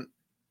then.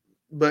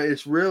 But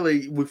it's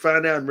really, we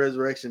find out in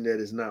Resurrection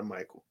that it's not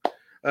Michael.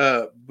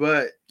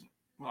 But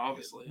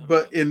obviously.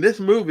 But in this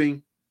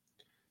movie,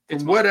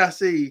 from what I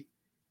see,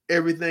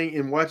 everything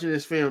in watching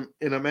this film,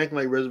 and I'm acting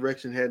like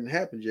Resurrection hadn't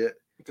happened yet.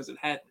 Because it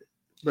hadn't.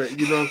 But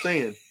you know what I'm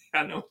saying?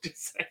 I know what you're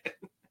saying.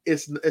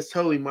 It's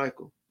totally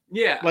Michael.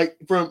 Yeah. Like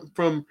from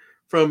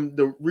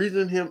the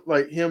reason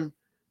him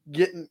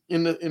getting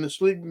in the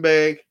sleeping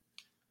bag,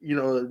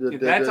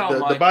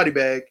 the body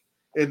bag,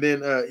 and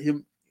then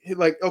him.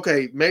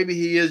 Okay, maybe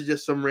he is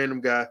just some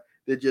random guy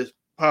that just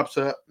pops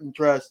up and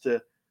tries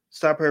to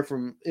stop her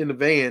from in the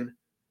van,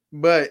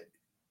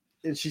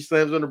 and she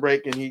slams on the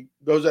brake and he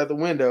goes out the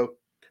window,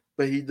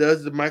 but he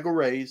does the Michael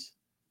raise,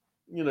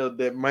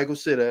 that Michael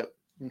sit up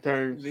and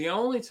turns. The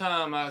only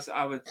time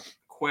I would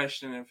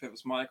question if it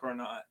was Michael or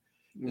not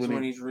is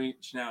when he's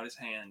reaching out his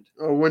hand.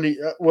 Or when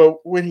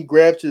he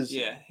grabs his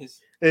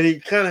and he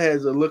kind of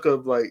has a look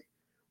of like,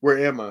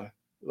 where am I?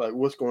 Like,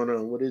 what's going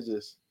on? What is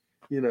this?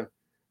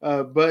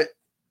 But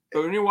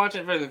when you're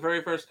watching it for the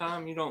very first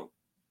time, you don't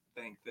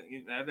think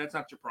that's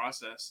not your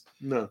process.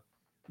 No,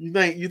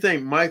 you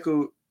think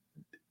Michael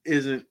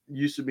isn't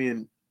used to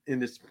being in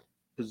this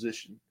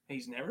position.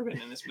 He's never been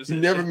in this position.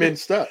 He's never been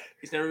stuck.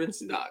 He's never been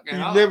stuck.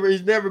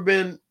 He's never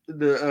been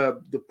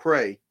the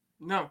prey.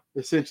 No,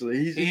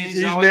 essentially,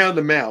 he's now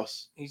the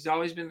mouse. He's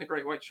always been the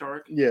great white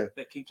shark. Yeah,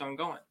 that keeps on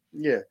going.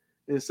 Yeah,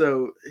 and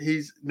so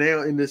he's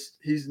now in this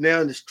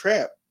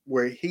trap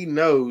where he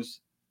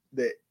knows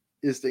that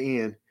it's the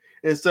end.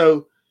 And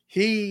so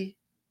he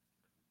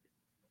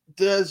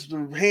does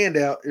the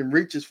handout and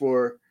reaches for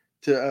her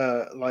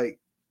to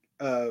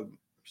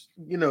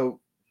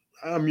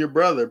I'm your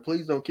brother,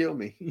 please don't kill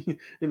me,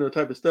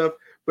 type of stuff.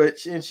 But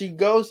she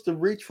goes to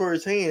reach for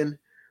his hand,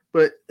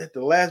 but at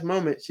the last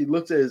moment she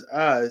looks at his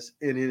eyes,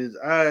 and in his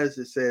eyes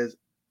it says,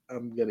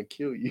 "I'm gonna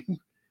kill you."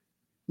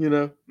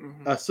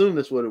 Mm-hmm. I assume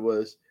that's what it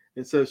was,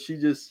 and so she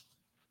just.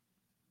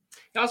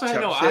 He also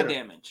had no eye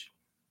damage.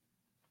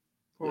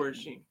 Where is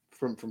she?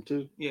 From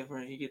 2? Yeah,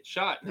 where he gets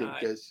shot in the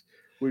eye.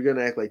 we're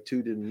gonna act like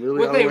 2 didn't really.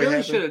 What all they the way really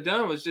happen. should have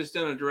done was just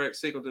done a direct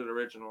sequel to the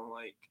original,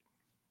 like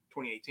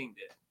 2018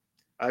 did.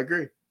 I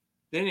agree.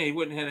 Then they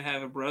wouldn't have to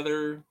have a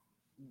brother.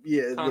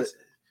 Yeah, but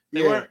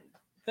They weren't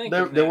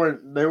thinking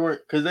they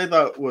weren't because they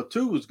thought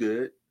 2 was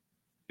good.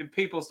 And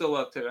people still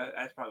love to.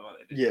 That's probably why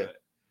they did. Yeah.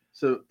 It.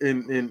 So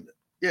and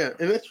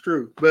that's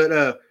true.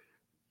 But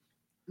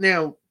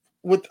now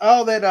with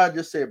all that I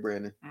just said,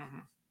 Brandon,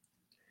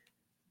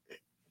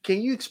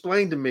 can you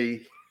explain to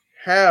me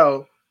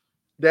how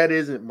that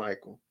isn't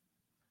Michael?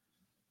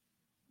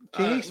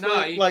 Can you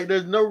explain? Like,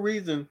 there's no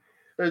reason.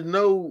 There's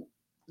nothing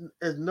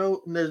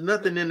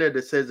in there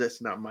that says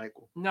that's not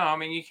Michael. No, I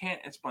mean you can't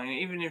explain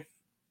it. Even if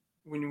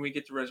when we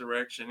get to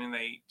Resurrection and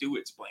they do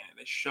explain it,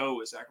 they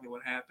show exactly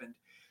what happened.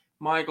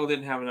 Michael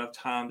didn't have enough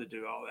time to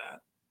do all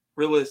that,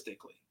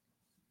 realistically.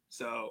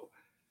 So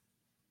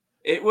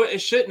it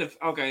shouldn't have.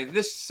 Okay,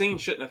 this scene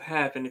shouldn't have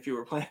happened if you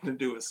were planning to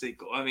do a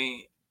sequel. I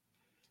mean,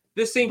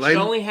 this scene should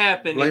only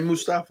happen. Blame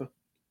Mustafa.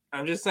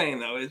 I'm just saying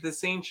though, this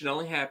scene should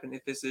only happen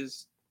if this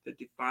is the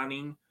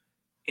defining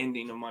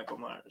ending of Michael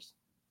Myers.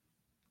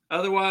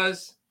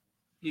 Otherwise,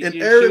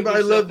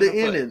 everybody loved the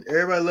ending.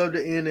 Everybody loved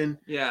the ending.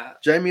 Yeah,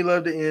 Jamie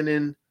loved the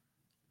ending.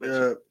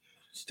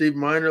 Steve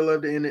Miner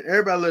loved the ending.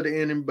 Everybody loved the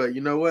ending, but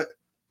you know what?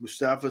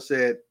 Mustafa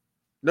said,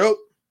 "Nope."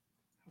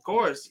 Of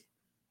course,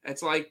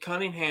 it's like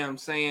Cunningham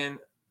saying,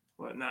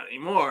 "Well, not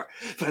anymore,"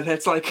 but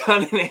that's like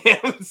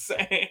Cunningham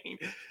saying,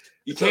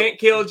 "You can't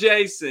kill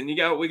Jason. We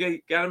got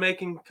to make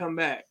him come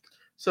back."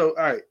 So,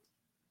 all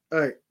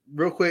right.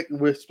 Real quick,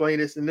 we'll explain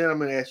this, and then I'm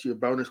going to ask you a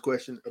bonus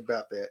question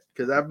about that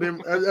because I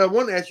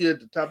want to ask you at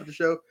the top of the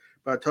show,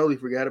 but I totally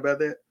forgot about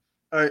that.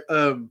 All right.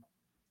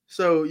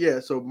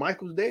 So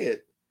Michael's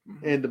dead.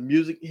 And the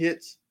music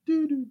hits,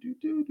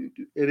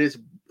 it is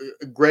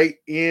a great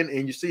end,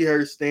 and you see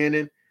her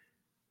standing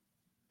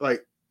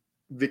like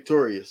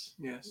victorious.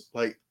 Yes.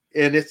 Like,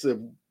 and it's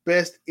the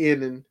best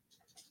ending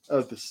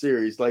of the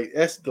series. Like,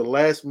 that's the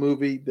last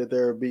movie that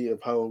there will be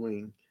of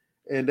Halloween,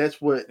 and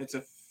that's what it's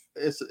a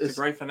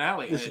great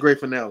finale. It's a great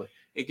finale.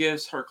 It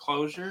gives her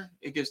closure.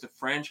 It gives the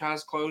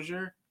franchise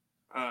closure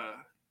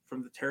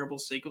from the terrible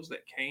sequels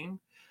that came.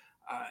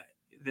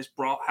 This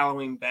brought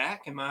Halloween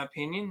back, in my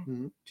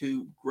opinion,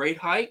 to great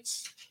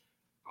heights,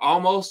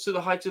 almost to the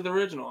heights of the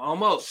original.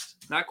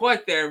 Almost. Not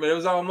quite there, but it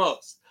was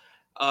almost.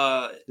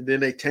 And then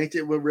they tainted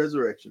it with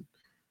Resurrection.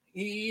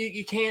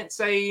 You can't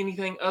say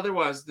anything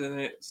otherwise than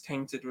it's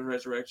tainted with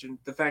Resurrection.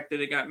 The fact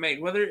that it got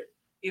made, whether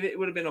it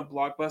would have been a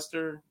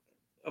blockbuster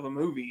of a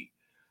movie,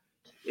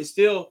 it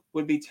still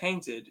would be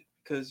tainted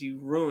because you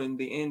ruined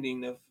the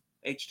ending of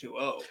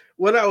H2O.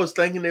 What I was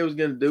thinking they was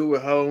going to do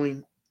with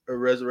Halloween or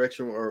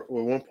Resurrection, or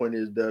one point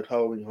is the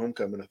Halloween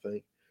Homecoming, I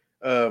think,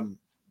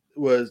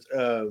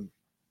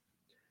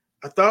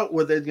 I thought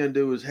what they're going to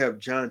do is have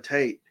John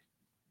Tate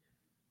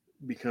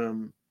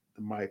become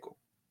the Michael.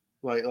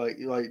 Like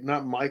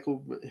not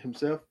Michael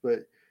himself,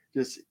 but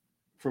just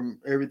from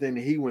everything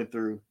that he went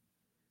through,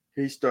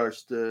 he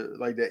starts to,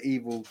 like, that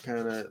evil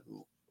kind of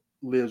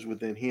lives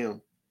within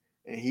him,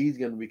 and he's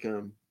going to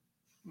become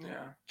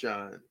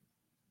John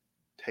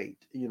Tate,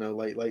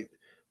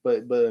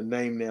 but a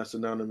name now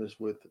synonymous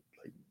with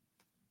like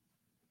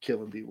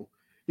killing people,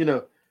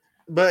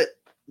 but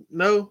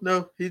no,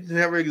 he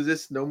never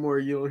exists no more.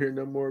 You don't hear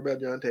no more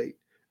about John Tate.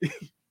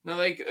 No,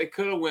 they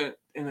could have went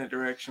in a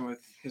direction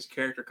with his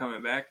character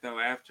coming back though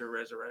after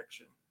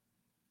Resurrection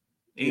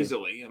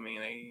easily. Yeah. I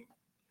mean,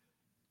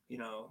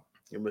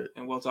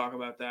 and we'll talk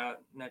about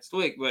that next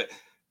week, but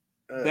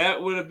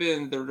that would have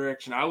been the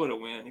direction I would have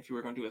went if you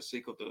were going to do a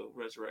sequel to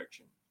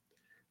Resurrection.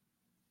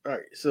 All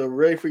right, so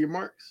ready for your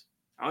marks?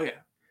 Oh yeah.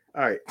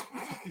 All right.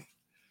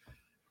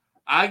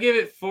 I give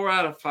it 4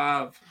 out of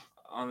 5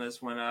 on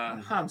this one.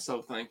 I'm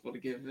so thankful to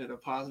give it a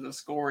positive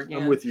score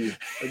again. I'm with you.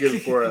 I give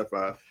it 4 out of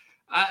 5.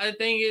 I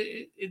think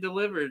it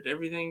delivered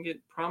everything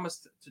it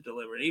promised to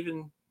deliver.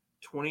 Even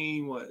 3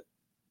 years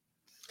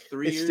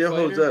It still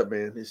holds up,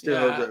 man. It still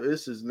holds up.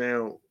 This is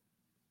now,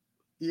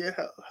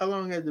 how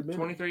long has it been?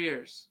 23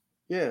 years.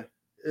 Yeah,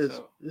 it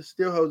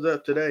still holds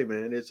up today,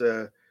 man. It's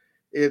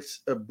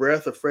a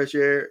breath of fresh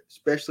air,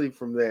 especially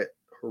from that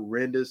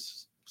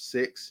horrendous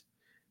 6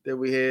 that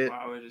we had.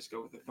 Wow, I would just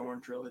go with the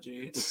Thorn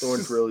trilogy. The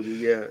Thorn trilogy,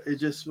 yeah. It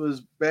just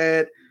was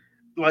bad.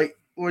 Like,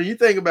 when you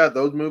think about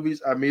those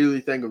movies, I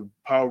immediately think of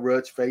Paul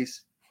Rudd's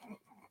face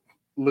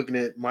looking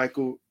at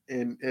Michael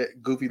and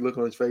Goofy look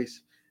on his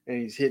face,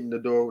 and he's hitting the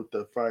door with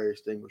the fire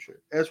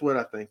extinguisher. That's what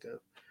I think of.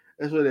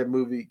 That's what that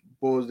movie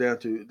boils down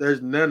to.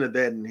 There's none of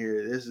that in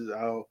here. This is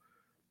all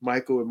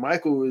Michael. And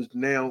Michael is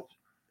now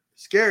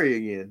scary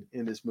again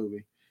in this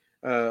movie.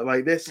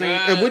 Like that scene,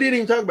 and we didn't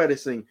even talk about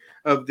this scene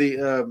of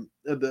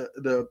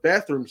the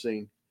bathroom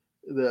scene,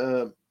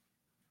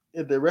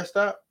 at the rest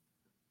stop.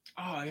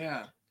 Oh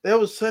yeah, that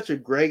was such a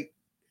great,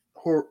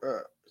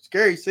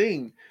 scary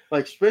scene.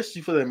 Like,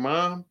 especially for their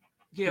mom.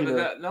 Yeah,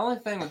 but the only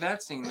thing with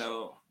that scene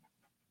though,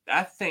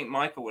 I think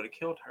Michael would have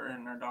killed her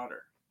and her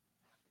daughter.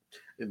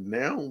 And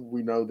now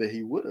we know that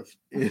he would have.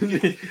 In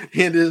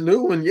this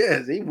new one,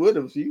 yes, he would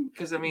have.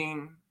 Because I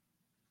mean,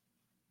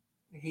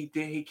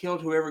 He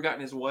killed whoever got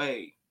in his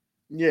way.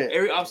 Yeah.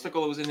 Every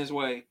obstacle that was in his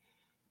way.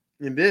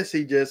 In this,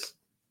 he just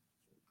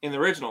In the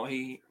original,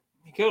 he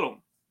killed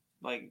him.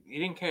 Like, he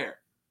didn't care.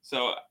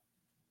 So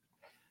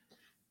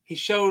he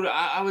showed,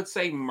 I would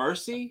say,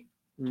 mercy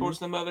towards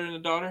the mother and the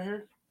daughter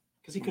here,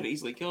 because he could have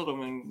easily killed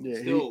them and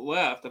still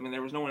left. I mean,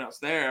 there was no one else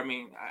there. I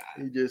mean,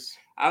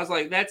 I was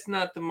like, that's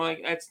not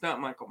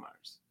Michael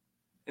Myers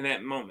in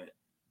that moment.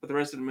 But the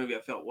rest of the movie,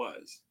 I felt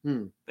was.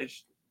 They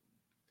just,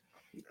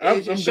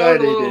 I'm glad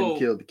he didn't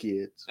kill the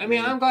kids. I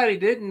mean, I'm glad he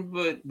didn't,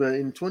 but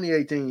in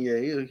 2018, yeah,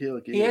 he'll kill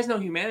a kid. He has no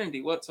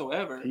humanity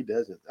whatsoever. He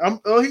doesn't.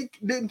 He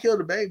didn't kill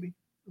the baby.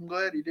 I'm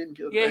glad he didn't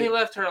kill the baby. Yeah, he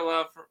left her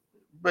alive.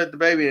 But the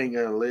baby ain't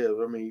gonna live.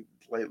 I mean,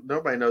 like,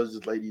 nobody knows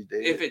this lady's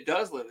dead. If it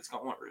does live, it's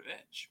gonna want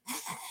revenge.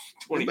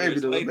 The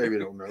baby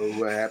don't know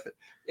what happened.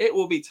 It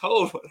will be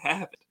told what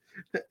happened.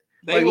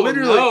 They like will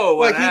literally, know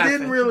what happened. He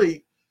didn't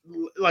really,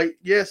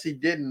 yes, he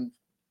didn't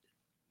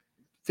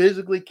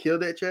physically kill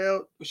that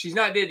child. She's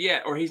not dead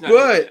yet, or he's not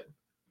dead yet.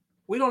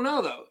 We don't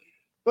know though.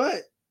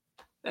 But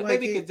that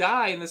baby could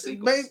die in the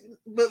sequel.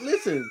 But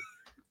listen,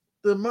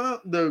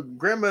 the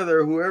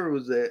grandmother or whoever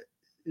was that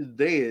is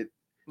dead.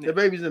 Yeah. The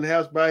baby's in the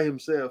house by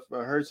himself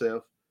or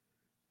herself.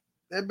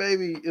 That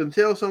baby,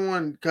 until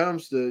someone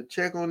comes to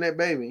check on that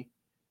baby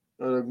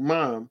or the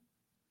mom,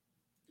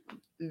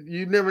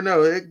 you never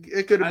know.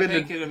 It could have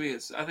been.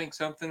 I think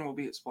something will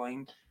be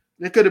explained.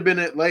 It could have been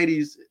that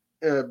lady's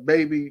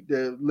baby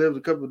that lived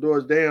a couple of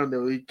doors down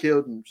that he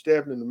killed and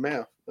stabbed in the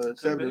mouth. And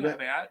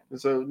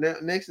so now,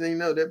 next thing you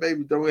know, that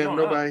baby don't have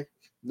nobody.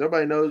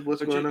 Nobody knows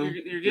what's going on.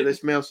 They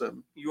smell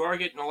something. You are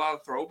getting a lot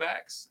of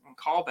throwbacks and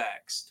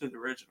callbacks to the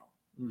original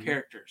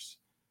characters.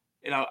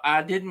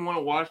 I didn't want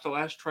to watch the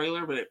last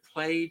trailer, but it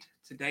played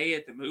today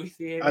at the movie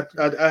theater.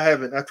 I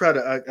haven't. I tried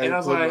to. I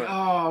was like,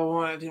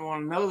 I didn't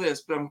want to know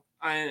this, but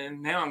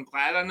now I'm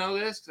glad I know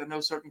this because I know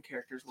certain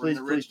characters were in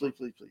the original.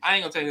 Please. I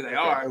ain't gonna tell you who they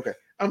are. Okay.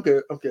 I'm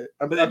good.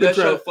 But it does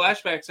show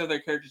flashbacks of their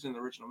characters in the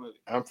original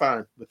movie. I'm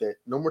fine with that.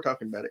 No more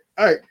talking about it.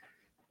 All right,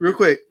 real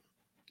quick,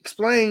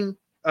 explain.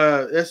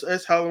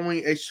 That's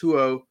Halloween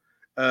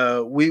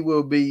H2O. We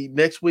will be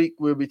next week.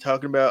 We'll be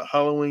talking about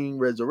Halloween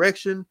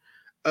Resurrection.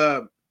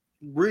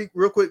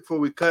 Real quick before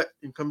we cut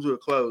and come to a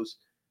close,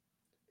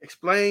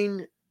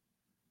 explain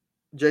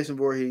Jason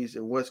Voorhees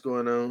and what's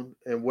going on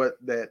and what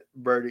that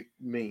verdict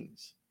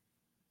means.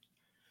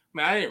 I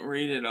mean, I didn't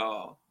read it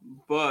all,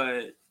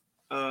 but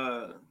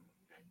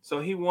so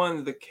he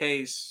won the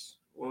case.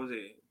 What was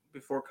it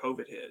before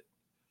COVID hit?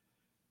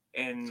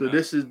 And so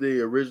this is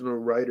the original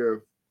writer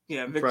of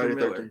Victor Friday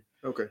Miller. 13th.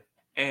 Okay.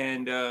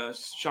 And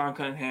Sean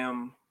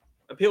Cunningham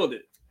appealed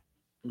it,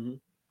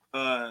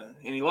 and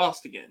he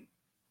lost again.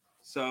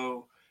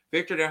 So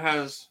Victor now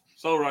has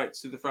sole rights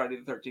to the Friday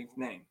the 13th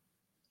name,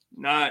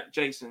 not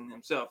Jason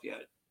himself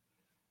yet.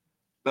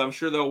 But I'm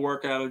sure they'll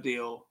work out a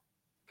deal.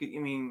 I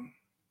mean,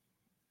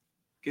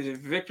 because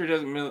if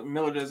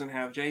Miller doesn't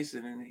have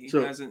Jason, and he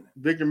doesn't.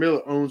 Victor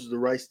Miller owns the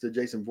rights to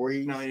Jason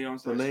Voorhees. No, he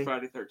owns the rights to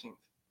Friday the 13th,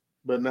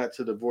 but not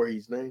to the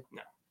Voorhees name.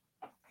 No,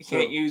 he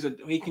can't use it.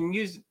 He can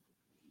use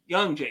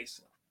young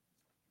Jason.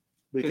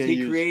 Because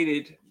he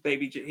created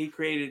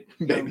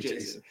young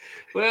Jason.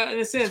 Well, in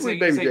a sense, he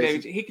can say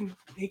baby. He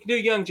can do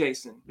young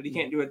Jason, but he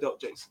can't do adult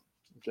Jason.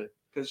 Okay.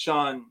 Because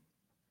Sean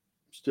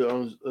still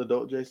owns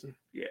adult Jason.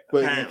 Yeah,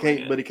 but he can't.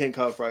 Yeah. But he can't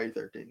call it Friday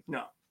 13th.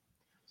 No.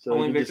 So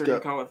only Victor can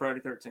call it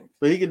Friday 13th.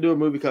 But he can do a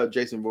movie called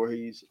Jason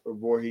Voorhees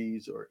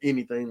or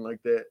anything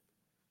like that.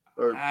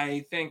 Or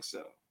I think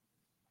so.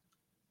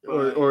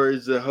 Or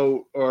is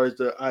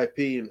the IP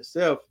in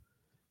itself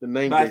the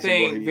name? But Jason I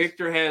think Voorhees.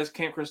 Victor has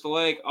Camp Crystal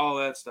Lake, all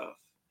that stuff.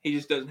 He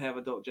just doesn't have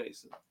adult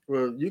Jason.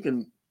 Well, you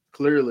can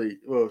clearly.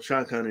 Well,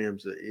 Sean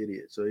Cunningham's an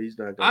idiot, so he's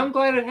not. I'm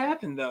glad it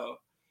happened though.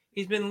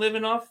 He's been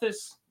living off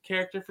this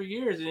character for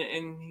years,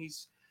 and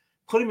he's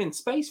put him in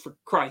space for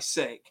Christ's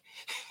sake.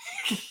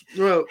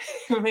 Well,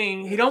 I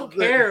mean, he don't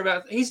care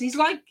about. He's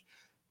like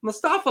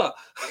Mustafa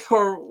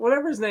or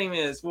whatever his name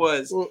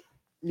was. Well,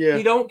 yeah.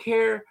 He don't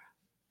care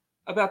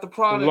about the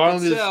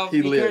product itself.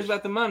 He cares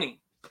about the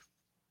money.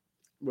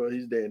 Well,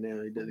 he's dead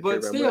now. He doesn't care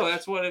about still, much.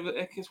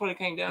 That's what it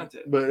came down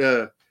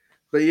to.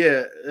 But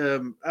yeah,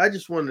 I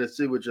just wanted to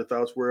see what your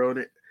thoughts were on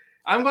it.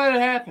 I'm glad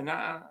it happened.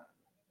 I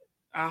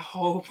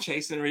hope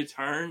Jason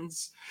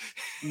returns.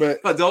 But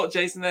adult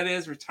Jason, that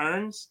is,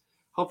 returns.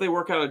 Hope they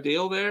work out a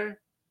deal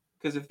there.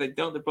 Because if they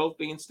don't, they're both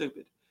being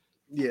stupid.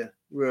 Yeah,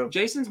 well,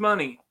 Jason's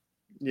money.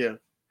 Yeah,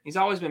 he's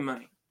always been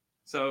money.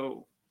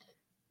 So.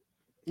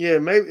 Yeah,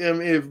 maybe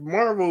if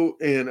Marvel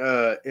and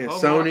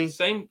Sony.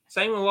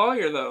 Same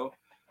lawyer though.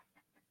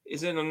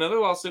 Is in another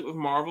lawsuit with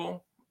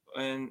Marvel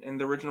and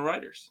the original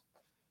writers.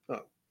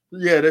 Oh,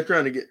 yeah, they're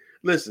trying to get.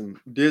 Listen,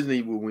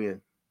 Disney will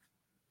win.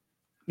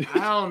 I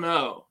don't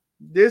know.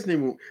 Disney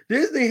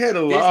had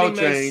a law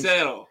change.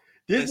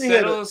 Disney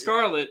settled the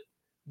Scarlet.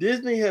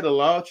 Disney had a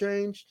law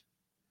changed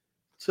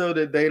so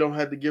that they don't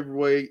have to give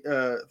away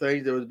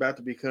things that was about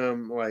to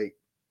become like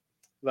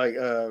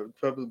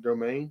public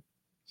domain.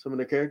 Some of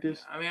the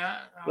characters. I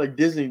mean,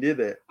 Disney did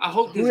that. I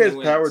hope Disney has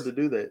power to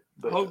do that?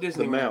 I hope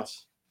Disney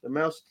wins. The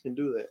mouse can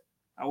do that.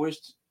 I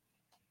wished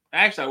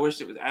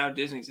it was out of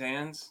Disney's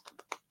hands,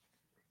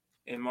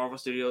 and Marvel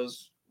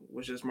Studios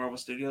was just Marvel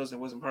Studios. It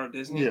wasn't part of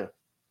Disney. Yeah,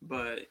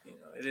 but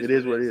it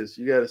is what it is.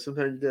 You gotta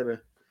sometimes you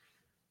gotta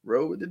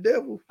roll with the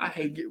devil. I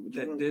hate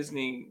that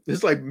Disney.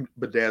 It's like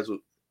Bedazzled.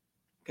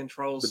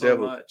 Controls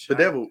Bedevil. so much.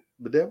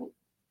 Bedevil.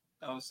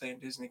 I was saying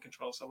Disney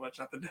controls so much,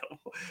 not the devil.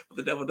 But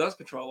the devil does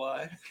control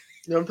I.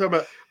 No, I'm talking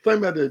about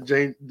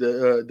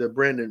the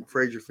Brandon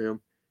Fraser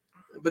film.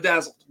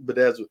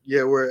 Bedazzled.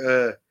 Yeah,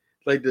 where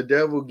like the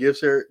devil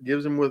gives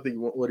him what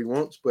he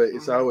wants, but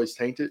it's always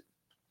tainted.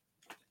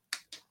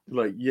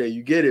 Like, yeah,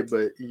 you get it,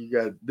 but you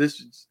got this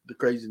is the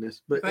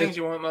craziness. But the things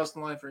you want most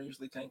in life are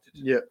usually tainted.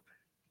 Yeah.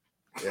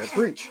 Yeah,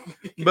 preach.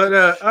 But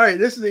all right,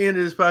 this is the end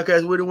of this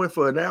podcast. We went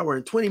for an hour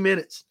and 20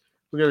 minutes.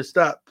 We're gonna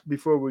stop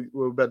before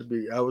we're about to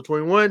be hour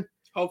 21.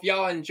 Hope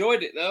y'all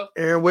enjoyed it though.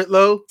 Aaron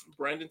Whitlow,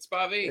 Brandon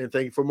Spivey, and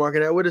thank you for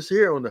marking out with us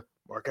here on the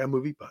Mark Out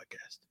Movie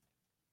Podcast.